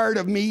get tired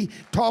of me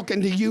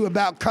talking to you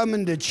about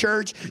coming to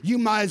church, you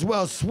might as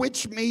well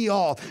switch me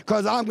off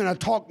because I'm going to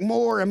talk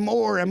more and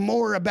more and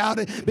more about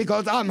it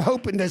because I'm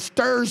hoping to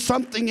stir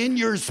something in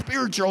your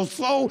spiritual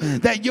soul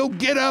that you'll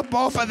get up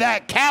off of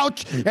that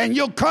couch and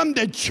you'll come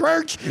to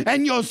church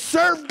and you'll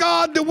serve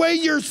God the way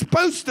you're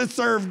supposed to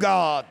serve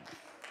God.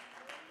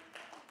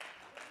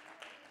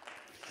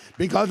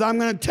 Because I'm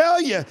going to tell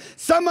you,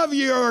 some of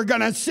you are going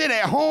to sit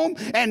at home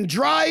and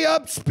dry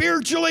up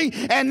spiritually,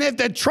 and if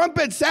the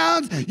trumpet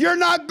sounds, you're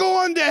not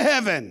going to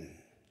heaven.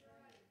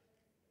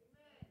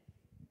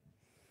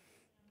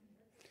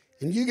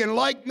 And you can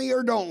like me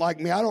or don't like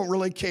me. I don't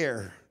really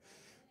care.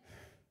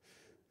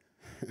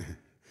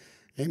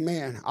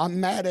 Amen. I'm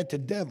mad at the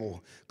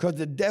devil because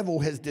the devil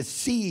has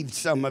deceived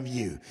some of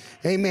you.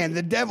 Amen.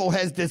 The devil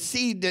has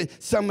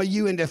deceived some of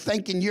you into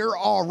thinking you're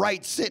all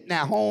right sitting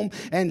at home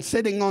and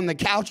sitting on the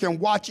couch and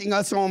watching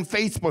us on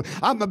Facebook.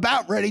 I'm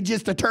about ready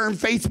just to turn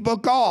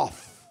Facebook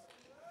off.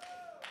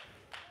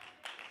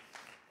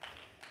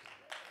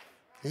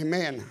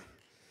 Amen.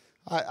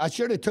 I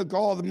should have took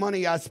all the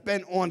money I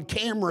spent on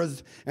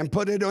cameras and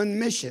put it on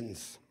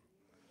missions.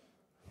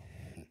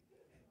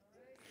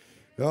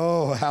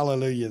 Oh,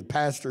 hallelujah. The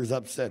pastor's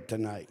upset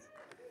tonight.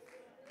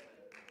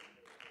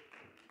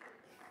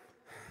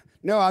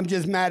 No, I'm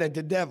just mad at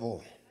the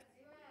devil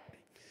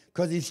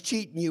because he's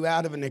cheating you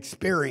out of an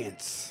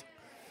experience.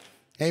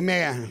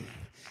 Amen.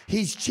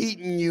 He's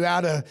cheating you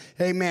out of,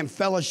 amen,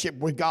 fellowship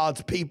with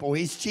God's people.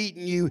 He's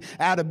cheating you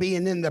out of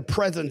being in the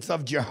presence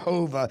of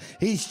Jehovah.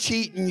 He's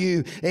cheating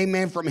you,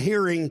 amen, from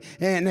hearing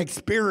and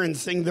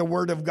experiencing the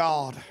word of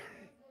God.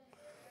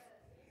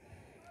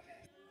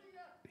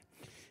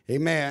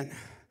 Amen.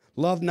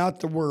 Love not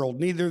the world,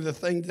 neither the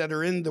things that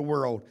are in the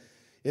world.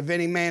 If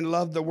any man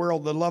love the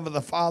world, the love of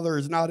the Father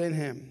is not in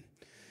him.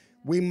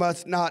 We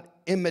must not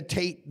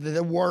imitate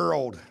the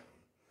world.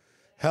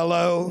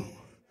 Hello?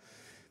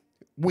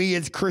 We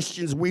as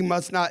Christians, we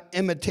must not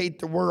imitate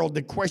the world.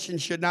 The question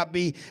should not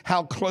be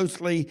how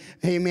closely,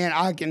 amen,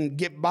 I can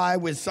get by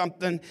with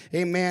something,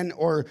 amen,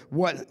 or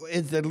what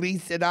is the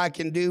least that I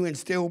can do and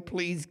still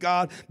please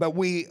God. But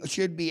we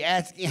should be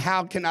asking,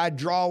 how can I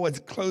draw as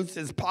close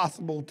as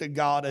possible to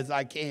God as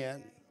I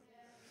can?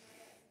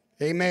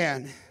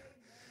 Amen.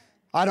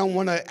 I don't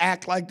want to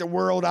act like the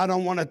world. I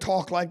don't want to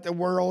talk like the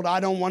world. I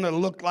don't want to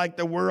look like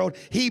the world.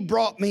 He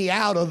brought me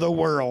out of the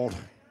world.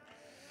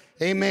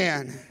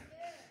 Amen.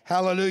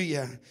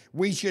 Hallelujah.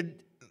 We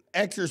should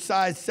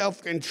exercise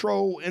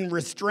self-control and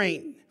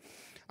restraint.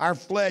 Our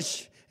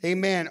flesh,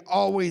 amen,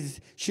 always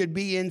should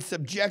be in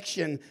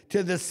subjection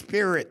to the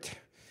Spirit.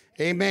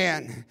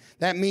 Amen.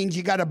 That means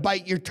you got to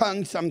bite your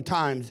tongue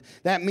sometimes.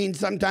 That means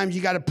sometimes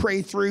you got to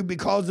pray through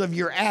because of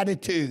your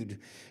attitude.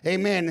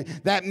 Amen.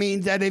 That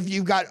means that if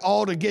you've got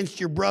aught against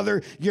your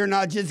brother, you're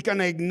not just going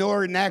to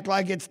ignore it and act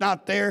like it's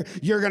not there.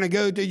 You're going to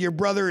go to your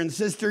brother and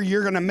sister.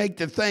 You're going to make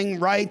the thing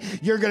right.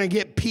 You're going to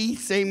get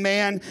peace.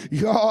 Amen.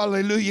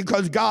 Hallelujah.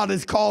 Because God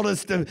has called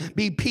us to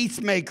be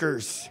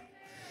peacemakers.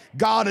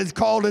 God has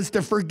called us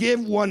to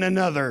forgive one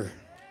another.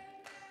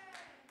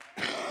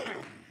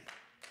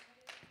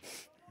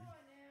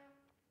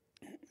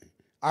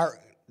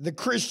 The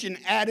Christian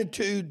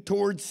attitude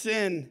towards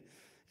sin,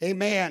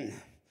 amen.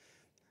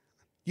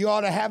 You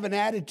ought to have an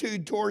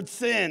attitude towards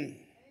sin.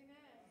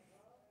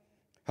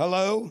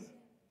 Hello?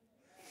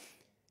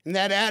 And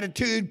that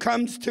attitude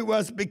comes to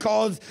us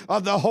because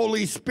of the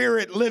Holy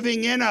Spirit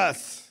living in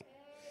us.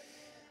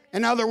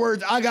 In other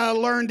words, I got to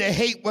learn to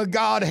hate what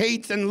God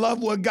hates and love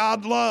what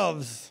God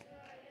loves.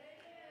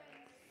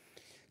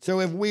 So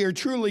if we are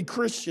truly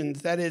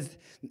Christians, that is,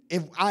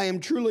 if I am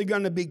truly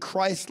going to be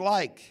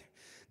Christ-like,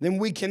 then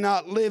we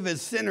cannot live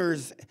as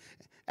sinners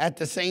at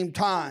the same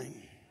time.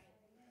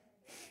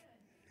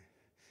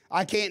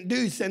 I can't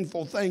do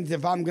sinful things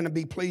if I'm going to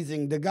be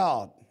pleasing to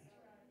God.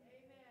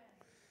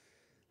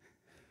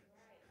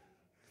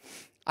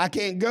 I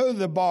can't go to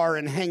the bar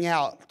and hang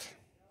out.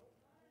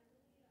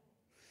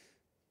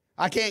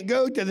 I can't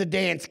go to the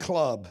dance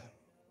club.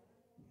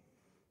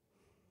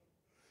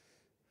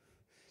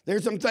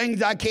 There's some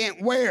things I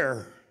can't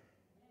wear.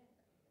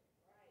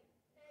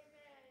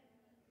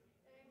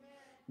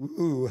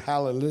 Ooh,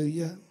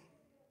 hallelujah.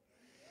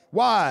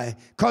 Why?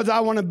 Because I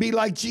want to be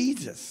like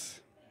Jesus.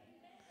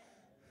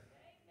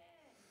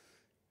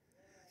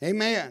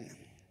 Amen.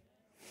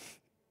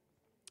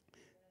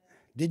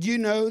 Did you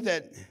know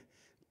that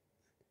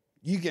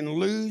you can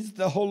lose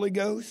the Holy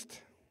Ghost?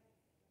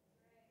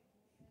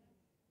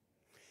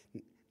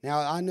 Now,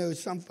 I know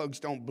some folks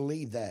don't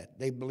believe that.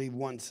 They believe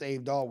once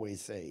saved,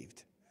 always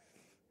saved.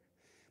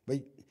 But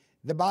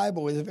the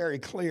Bible is very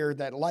clear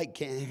that light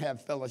can't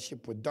have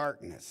fellowship with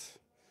darkness.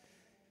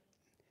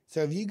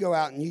 So if you go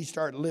out and you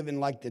start living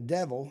like the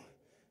devil,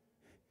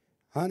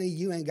 honey,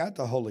 you ain't got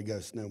the Holy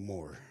Ghost no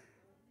more.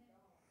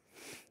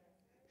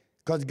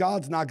 Because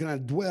God's not going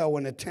to dwell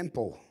in a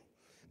temple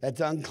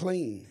that's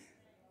unclean.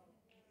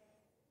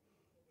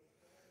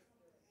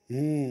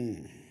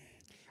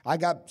 I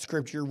got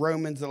scripture,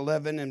 Romans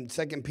 11 and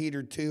 2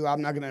 Peter 2.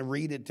 I'm not going to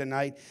read it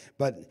tonight,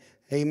 but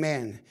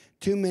amen.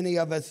 Too many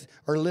of us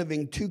are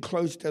living too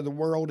close to the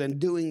world and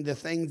doing the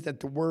things that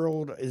the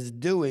world is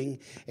doing.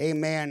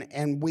 Amen.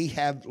 And we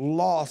have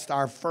lost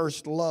our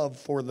first love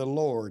for the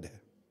Lord.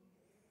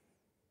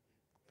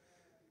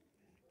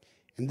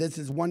 And this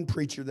is one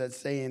preacher that's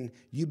saying,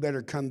 you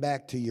better come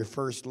back to your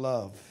first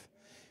love.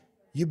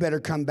 you better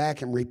come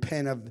back and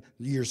repent of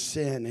your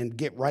sin and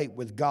get right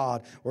with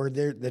God, or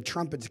the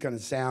trumpet's going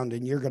to sound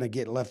and you're going to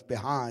get left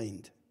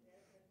behind.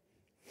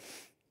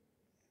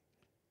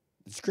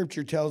 The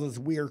scripture tells us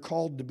we are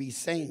called to be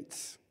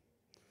saints.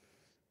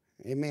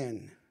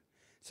 Amen.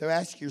 So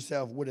ask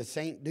yourself, would a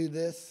saint do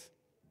this?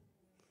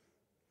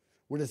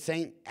 Would a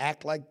saint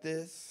act like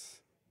this?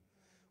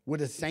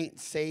 Would a saint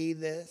say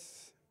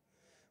this?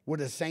 Would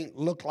a saint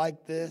look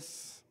like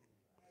this?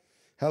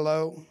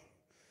 Hello?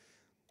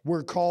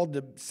 We're called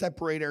to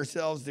separate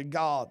ourselves to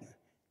God,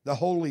 the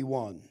Holy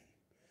One.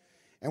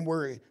 And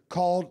we're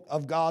called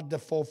of God to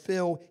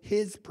fulfill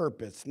His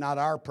purpose, not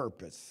our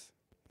purpose.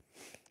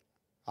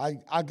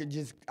 I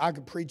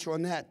could preach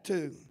on that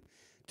too.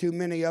 Too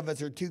many of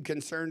us are too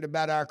concerned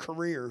about our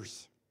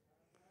careers.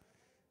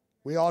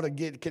 We ought to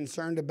get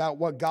concerned about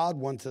what God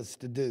wants us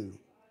to do.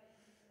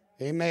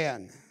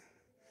 Amen.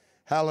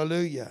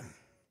 Hallelujah.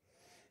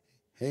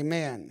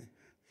 Amen.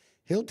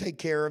 He'll take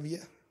care of you.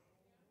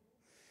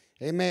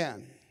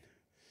 Amen.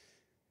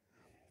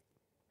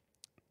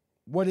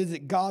 What is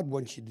it God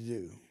wants you to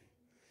do?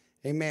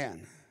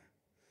 Amen.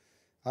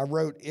 I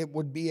wrote, it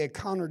would be a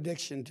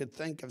contradiction to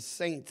think of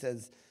saints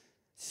as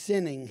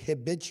sinning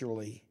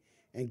habitually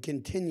and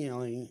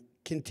continuing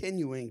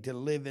to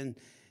live in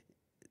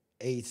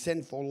a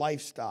sinful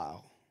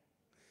lifestyle.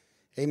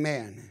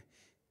 Amen.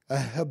 A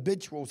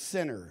habitual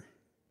sinner.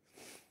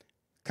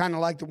 Kind of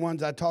like the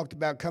ones I talked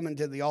about coming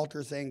to the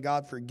altar saying,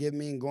 God, forgive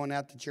me, and going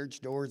out the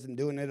church doors and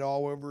doing it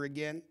all over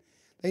again.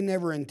 They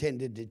never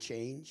intended to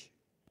change.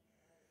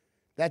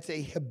 That's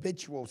a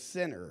habitual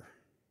sinner.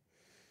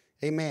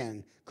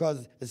 Amen.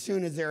 Because as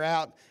soon as they're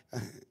out,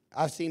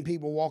 I've seen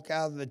people walk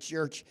out of the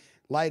church,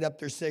 light up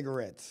their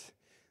cigarettes.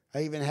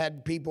 I even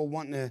had people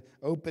wanting to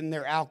open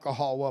their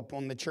alcohol up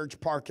on the church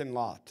parking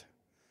lot.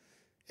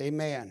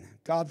 Amen.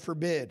 God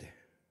forbid.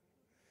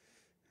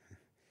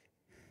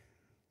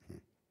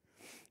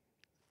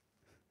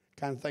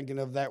 Kind of thinking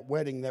of that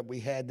wedding that we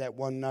had that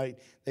one night.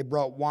 They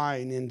brought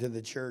wine into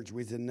the church.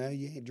 We said, no,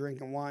 you ain't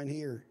drinking wine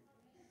here.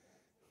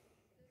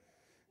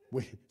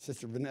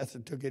 Sister Vanessa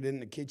took it in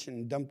the kitchen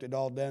and dumped it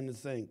all down the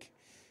sink.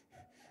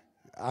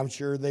 I'm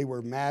sure they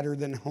were madder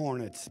than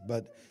hornets,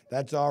 but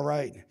that's all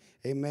right.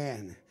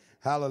 Amen.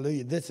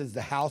 Hallelujah. This is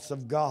the house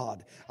of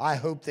God. I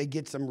hope they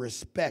get some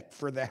respect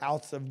for the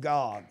house of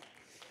God.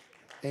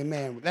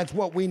 Amen. That's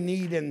what we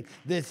need in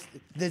this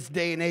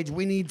day and age.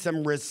 We need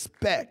some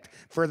respect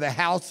for the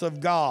house of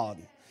God.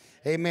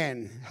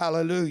 Amen.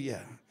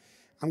 Hallelujah.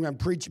 I'm going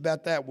to preach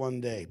about that one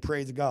day.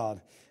 Praise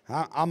God.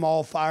 I'm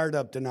all fired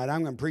up tonight.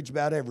 I'm going to preach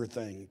about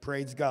everything.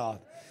 Praise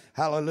God.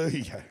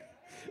 Hallelujah.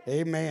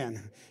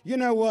 Amen. You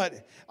know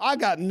what? I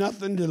got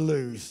nothing to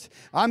lose.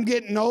 I'm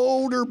getting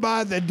older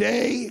by the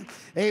day.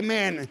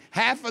 Amen.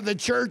 Half of the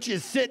church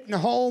is sitting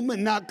home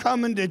and not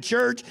coming to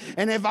church.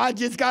 And if I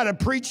just got to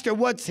preach to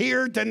what's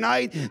here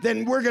tonight,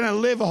 then we're going to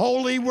live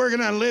holy. We're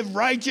going to live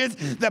righteous.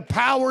 The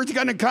power's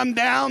going to come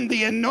down.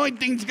 The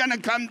anointing's going to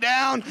come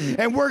down.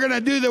 And we're going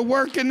to do the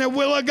work in the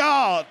will of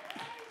God.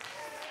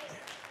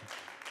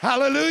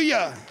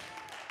 Hallelujah.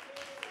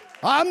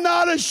 I'm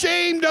not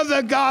ashamed of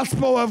the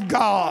gospel of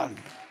God.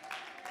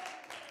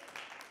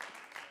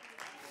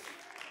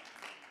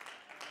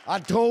 I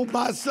told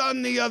my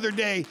son the other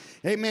day,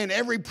 amen,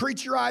 every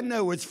preacher I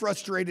know is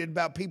frustrated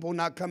about people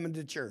not coming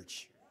to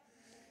church.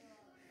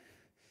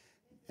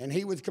 And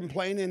he was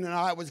complaining and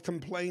I was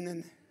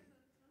complaining.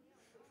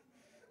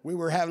 We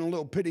were having a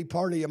little pity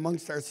party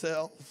amongst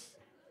ourselves.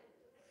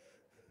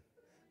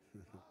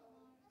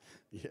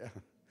 Yeah,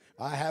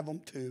 I have them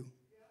too.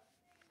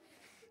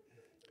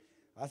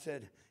 I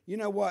said, you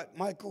know what,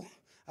 Michael?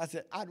 I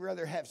said, I'd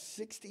rather have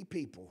 60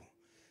 people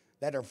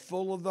that are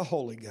full of the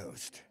Holy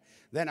Ghost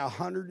than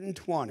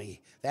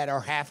 120 that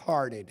are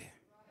half-hearted.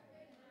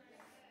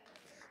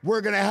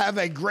 We're going to have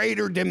a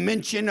greater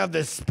dimension of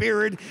the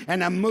Spirit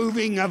and a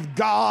moving of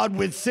God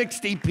with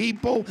 60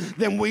 people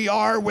than we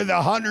are with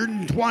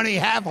 120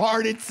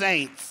 half-hearted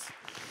saints.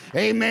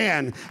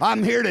 Amen.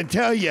 I'm here to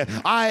tell you,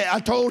 I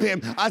told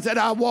him, I said,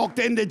 I walked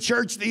into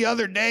church the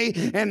other day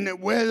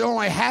and with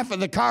only half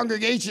of the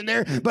congregation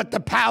there, but the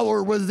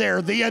power was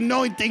there. The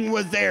anointing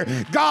was there.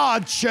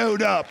 God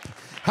showed up.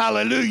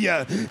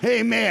 Hallelujah.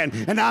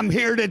 Amen. And I'm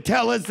here to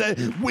tell us that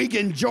we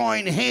can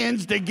join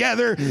hands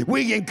together.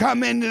 We can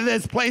come into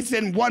this place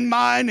in one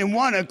mind and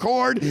one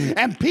accord.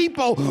 And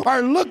people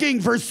are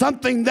looking for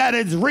something that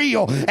is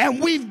real.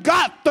 And we've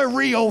got the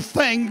real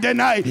thing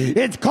tonight.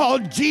 It's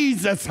called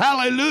Jesus.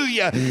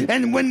 Hallelujah.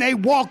 And when they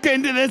walk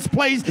into this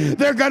place,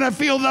 they're going to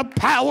feel the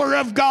power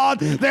of God.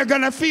 They're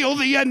going to feel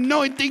the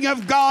anointing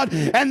of God.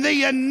 And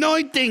the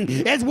anointing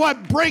is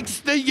what breaks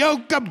the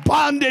yoke of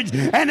bondage.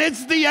 And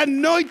it's the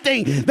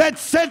anointing that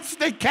sets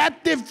the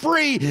captive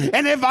free.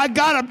 And if I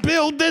got to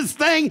build this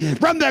thing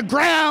from the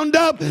ground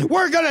up,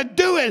 we're going to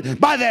do it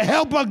by the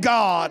help of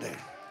God.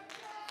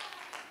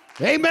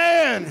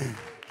 Amen.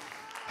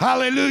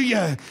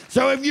 Hallelujah.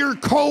 So if you're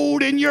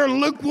cold and you're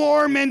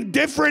lukewarm and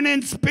different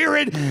in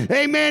spirit,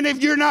 amen,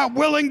 if you're not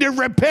willing to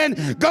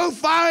repent, go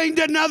find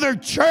another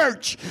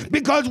church,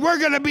 because we're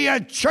going to be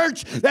a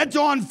church that's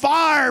on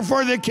fire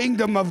for the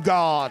kingdom of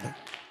God.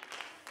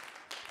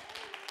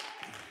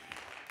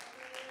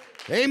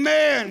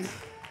 Amen.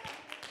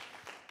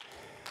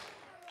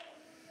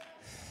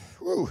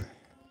 Whew.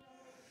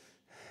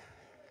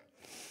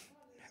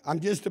 I'm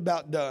just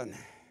about done.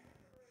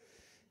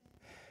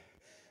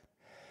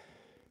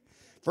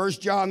 1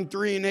 John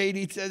 3:8,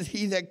 he says,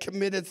 he that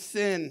committeth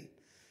sin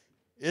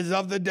is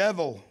of the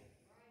devil.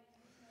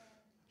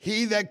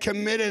 He that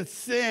committeth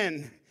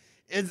sin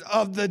is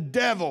of the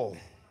devil.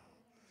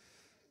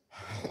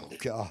 Oh,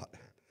 God.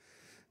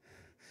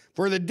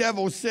 For the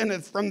devil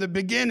sinneth from the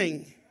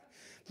beginning.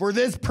 For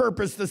this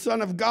purpose the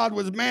Son of God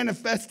was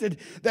manifested,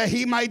 that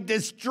he might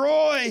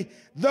destroy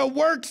the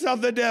works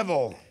of the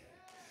devil.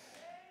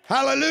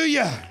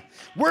 Hallelujah.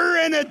 We're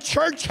in a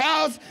church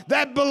house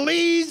that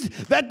believes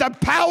that the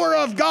power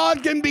of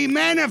God can be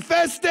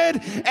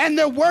manifested and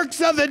the works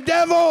of the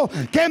devil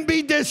can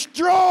be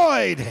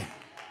destroyed.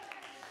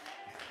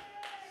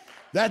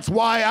 That's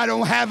why I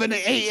don't have an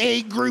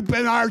AA group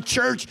in our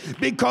church,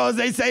 because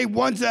they say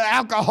once an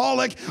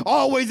alcoholic,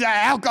 always an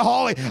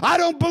alcoholic. I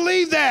don't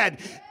believe that.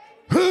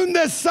 Whom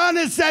the Son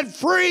has set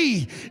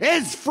free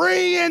is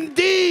free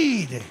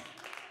indeed.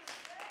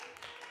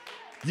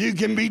 You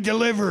can be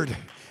delivered.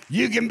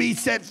 You can be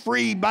set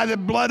free by the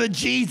blood of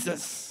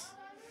Jesus.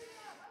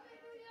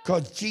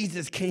 Because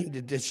Jesus came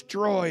to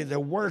destroy the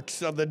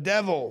works of the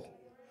devil.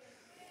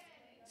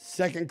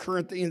 2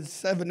 Corinthians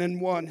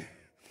 7:1.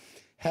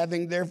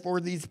 Having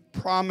therefore these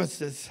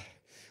promises.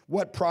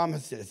 What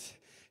promises?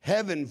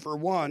 Heaven for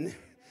one.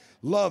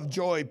 Love,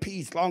 joy,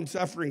 peace,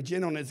 long-suffering,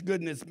 gentleness,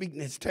 goodness,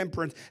 meekness,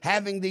 temperance.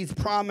 Having these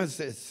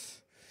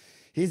promises.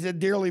 He said,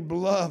 dearly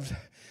beloved,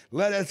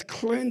 let us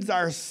cleanse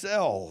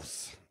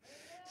ourselves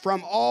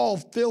from all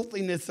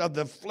filthiness of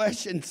the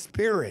flesh and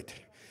spirit,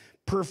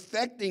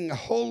 perfecting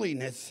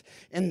holiness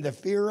in the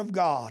fear of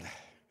God.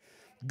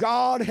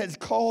 God has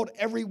called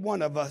every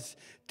one of us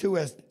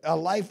to a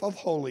life of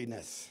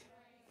holiness.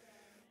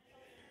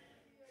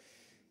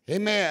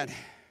 Amen.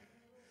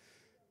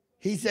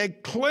 He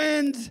said,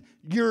 cleanse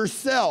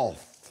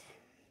yourself.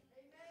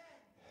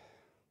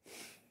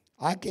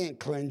 I can't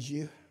cleanse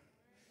you.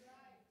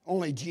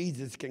 Only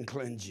Jesus can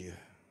cleanse you.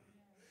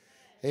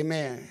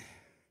 Amen.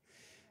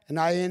 And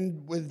I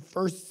end with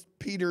 1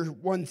 Peter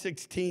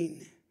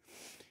 1:16.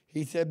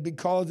 He said,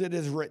 because it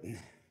is written,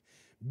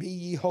 be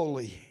ye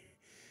holy,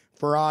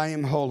 for I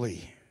am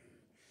holy.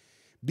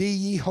 Be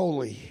ye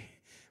holy,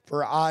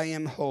 for I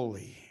am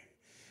holy.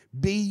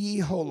 Be ye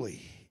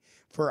holy,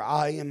 for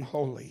I am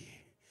holy.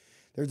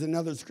 There's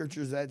another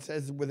scripture that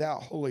says,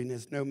 without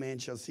holiness no man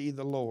shall see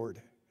the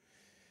Lord.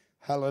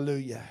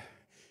 Hallelujah.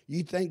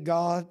 You think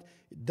God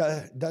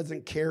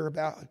doesn't care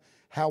about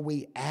how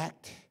we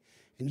act?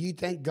 And you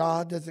think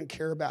God doesn't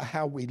care about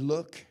how we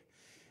look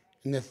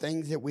and the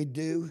things that we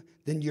do?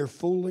 Then you're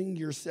fooling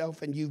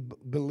yourself and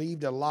you've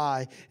believed a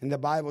lie. And the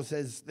Bible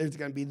says there's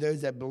going to be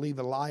those that believe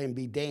a lie and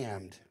be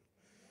damned.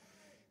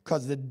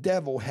 Because the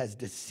devil has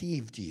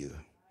deceived you.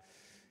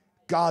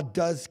 God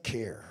does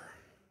care.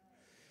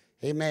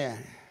 Amen.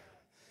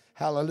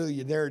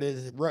 Hallelujah. There it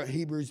is.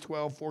 Hebrews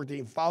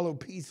 12:14. Follow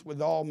peace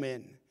with all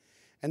men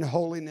and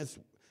holiness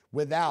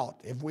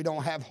without. If we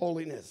don't have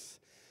holiness,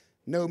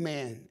 no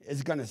man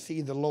is going to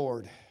see the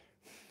Lord.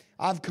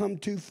 I've come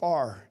too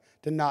far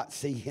to not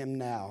see him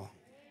now.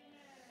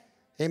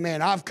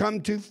 Amen. I've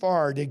come too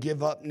far to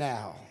give up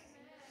now.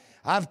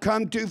 I've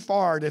come too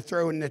far to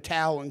throw in the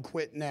towel and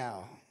quit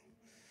now.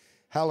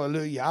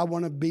 Hallelujah. I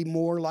want to be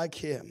more like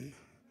him.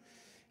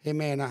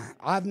 Amen.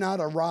 I've not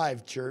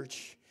arrived,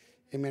 church.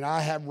 Amen. I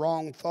have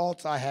wrong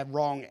thoughts. I have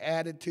wrong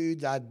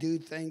attitudes. I do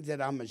things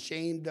that I'm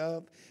ashamed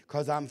of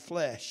because I'm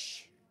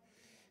flesh.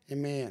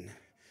 Amen.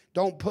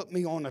 Don't put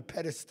me on a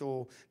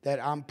pedestal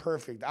that I'm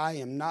perfect. I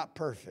am not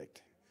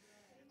perfect.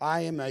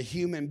 I am a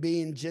human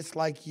being just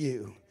like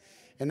you.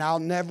 And I'll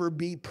never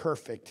be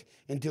perfect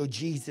until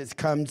Jesus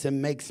comes and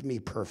makes me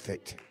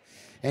perfect.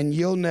 And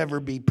you'll never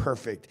be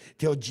perfect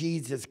till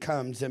Jesus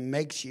comes and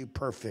makes you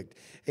perfect.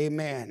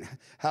 Amen.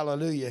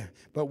 Hallelujah.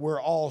 But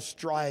we're all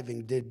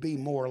striving to be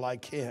more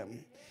like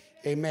him.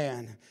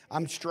 Amen.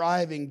 I'm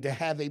striving to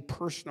have a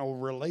personal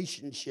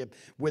relationship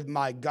with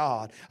my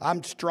God.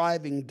 I'm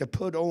striving to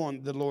put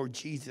on the Lord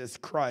Jesus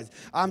Christ.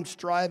 I'm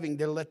striving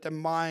to let the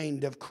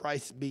mind of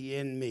Christ be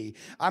in me.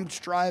 I'm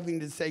striving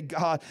to say,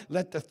 God,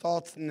 let the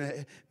thoughts and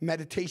the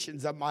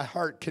meditations of my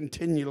heart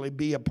continually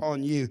be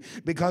upon you,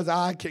 because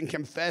I can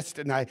confess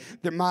tonight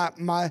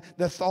that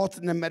the thoughts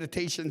and the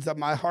meditations of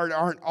my heart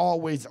aren't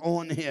always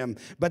on him,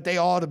 but they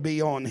ought to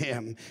be on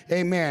him.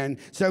 Amen.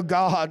 So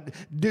God,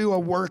 do a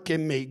work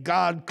in me.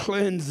 God,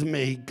 cleanse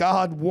me.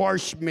 God,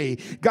 wash me.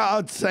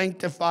 God,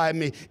 sanctify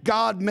me.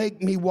 God,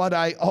 make me what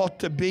I ought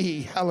to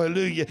be.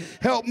 Hallelujah.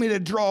 Help me to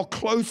draw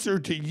closer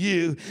to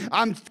you.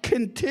 I'm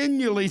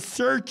continually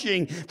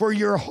searching for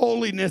your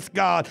holiness,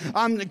 God.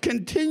 I'm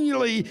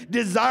continually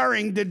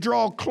desiring to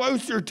draw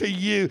closer to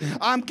you.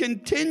 I'm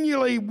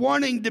continually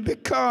wanting to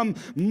become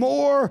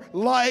more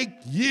like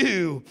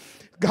you.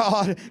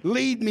 God,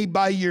 lead me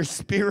by your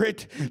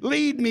Spirit.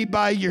 Lead me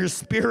by your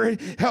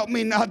Spirit. Help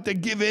me not to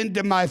give in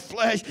to my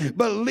flesh,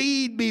 but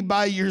lead me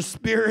by your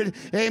Spirit.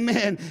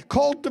 Amen.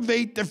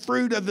 Cultivate the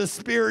fruit of the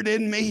Spirit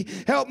in me.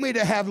 Help me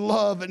to have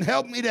love, and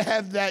help me to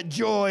have that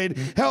joy, and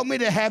help me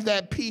to have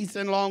that peace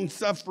and long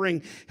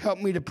suffering. Help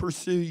me to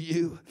pursue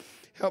you.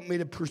 Help me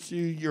to pursue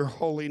your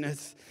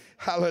holiness.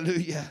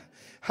 Hallelujah.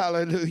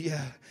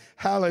 Hallelujah.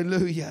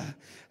 Hallelujah.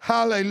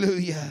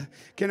 Hallelujah.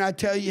 Can I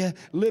tell you,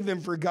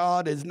 living for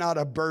God is not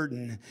a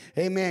burden.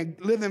 Amen.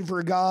 Living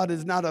for God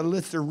is not a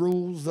list of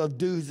rules of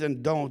do's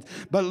and don'ts.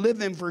 But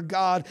living for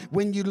God,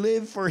 when you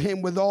live for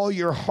him with all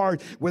your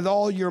heart, with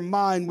all your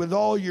mind, with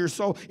all your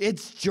soul,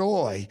 it's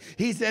joy.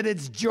 He said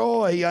it's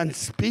joy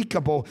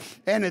unspeakable,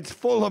 and it's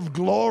full of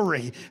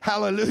glory.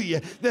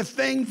 Hallelujah. The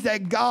things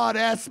that God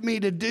asked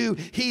me to do,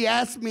 he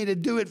asked me to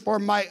do it for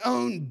my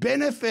own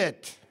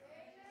benefit.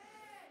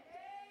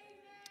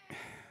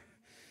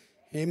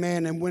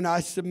 Amen. And when I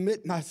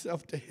submit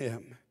myself to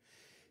him,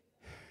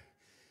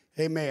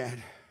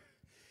 amen.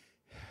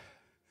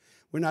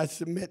 When I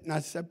submit and I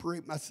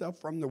separate myself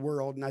from the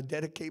world and I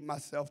dedicate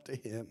myself to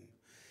him,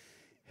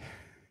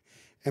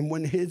 and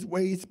when his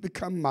ways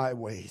become my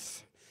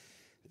ways,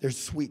 there's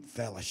sweet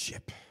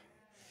fellowship.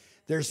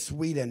 There's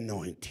sweet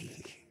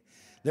anointing.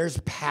 There's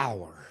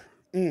power.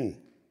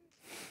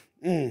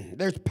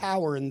 There's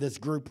power in this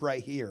group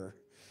right here.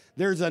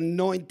 There's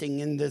anointing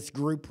in this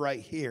group right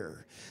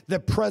here. The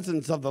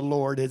presence of the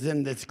Lord is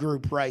in this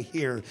group right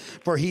here.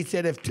 For he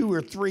said if 2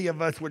 or 3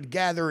 of us would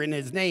gather in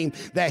his name,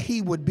 that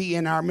he would be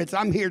in our midst.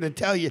 I'm here to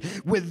tell you,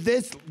 with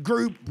this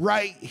group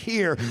right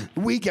here,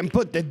 we can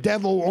put the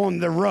devil on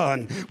the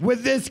run.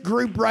 With this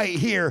group right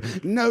here,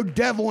 no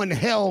devil in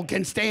hell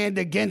can stand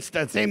against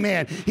us.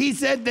 Amen. He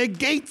said the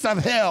gates of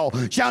hell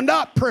shall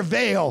not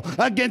prevail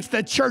against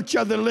the church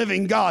of the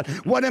living God.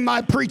 What am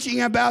I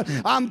preaching about?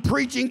 I'm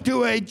preaching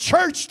to a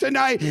church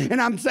tonight,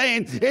 and I'm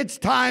saying it's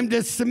time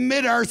to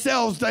submit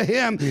ourselves to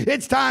him.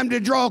 It's time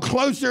to draw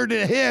closer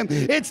to him.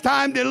 It's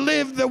time to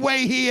live the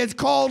way he has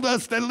called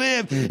us to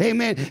live.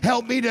 Amen.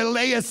 Help me to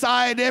lay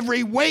aside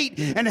every weight,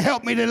 and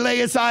help me to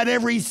lay aside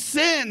every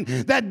sin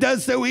that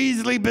does so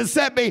easily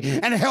beset me,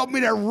 and help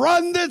me to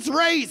run this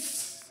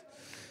race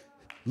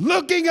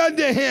looking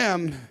unto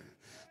him,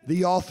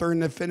 the author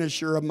and the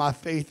finisher of my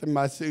faith and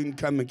my soon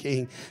coming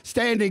King.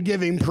 Stand and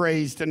give him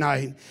praise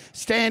tonight.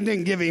 Stand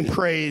and give him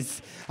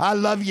praise. I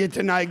love you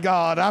tonight,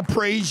 God. I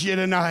praise you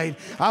tonight.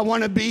 I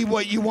want to be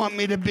what you want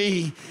me to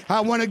be.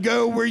 I want to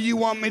go where you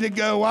want me to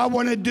go. I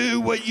want to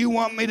do what you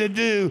want me to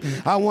do.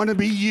 I want to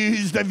be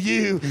used of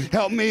you.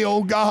 Help me,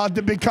 oh God,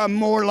 to become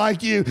more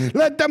like you.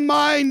 Let the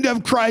mind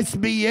of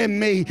Christ be in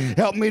me.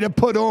 Help me to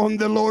put on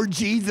the Lord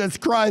Jesus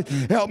Christ.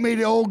 Help me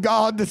to, oh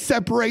God, to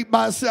separate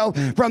myself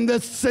from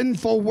this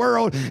sinful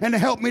world, and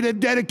help me to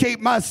dedicate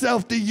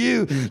myself to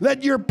you.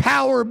 Let your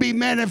power be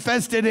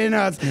manifested in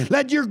us.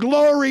 Let your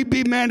glory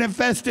be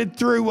manifested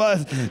through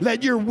us.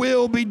 Let your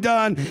will be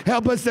done.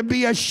 Help us to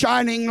be a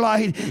shining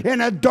light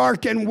in a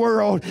darkened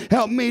world.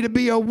 Help me to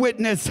be a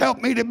witness. Help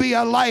me to be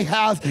a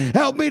lighthouse.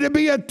 Help me to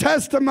be a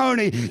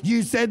testimony.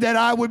 You said that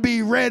I would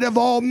be read of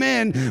all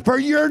men for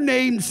your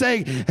name's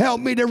sake.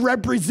 Help me to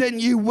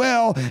represent you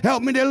well.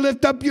 Help me to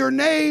lift up your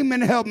name,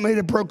 and help me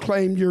to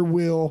proclaim your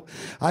will.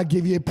 I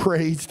give you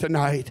praise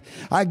tonight.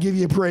 I give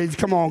you praise.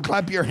 Come on,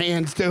 clap your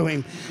hands to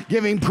him.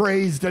 Give him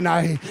praise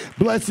tonight.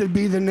 Blessed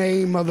be the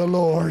name of the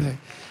Lord.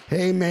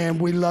 Amen.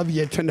 We love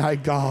you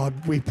tonight,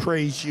 God. We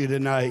praise you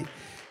tonight.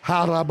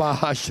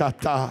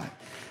 Harabahashatai.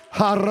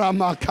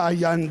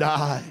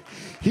 Haramakayandai.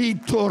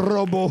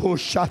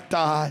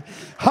 Hitorobohoshatai.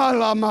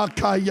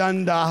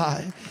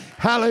 Halamakayandai.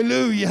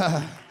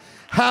 Hallelujah.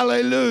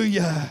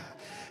 Hallelujah.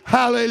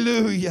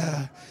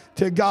 Hallelujah.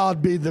 To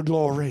God be the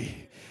glory.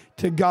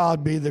 To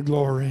God be the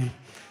glory.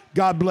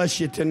 God bless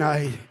you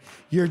tonight.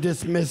 You're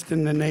dismissed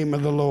in the name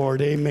of the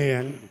Lord.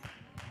 Amen.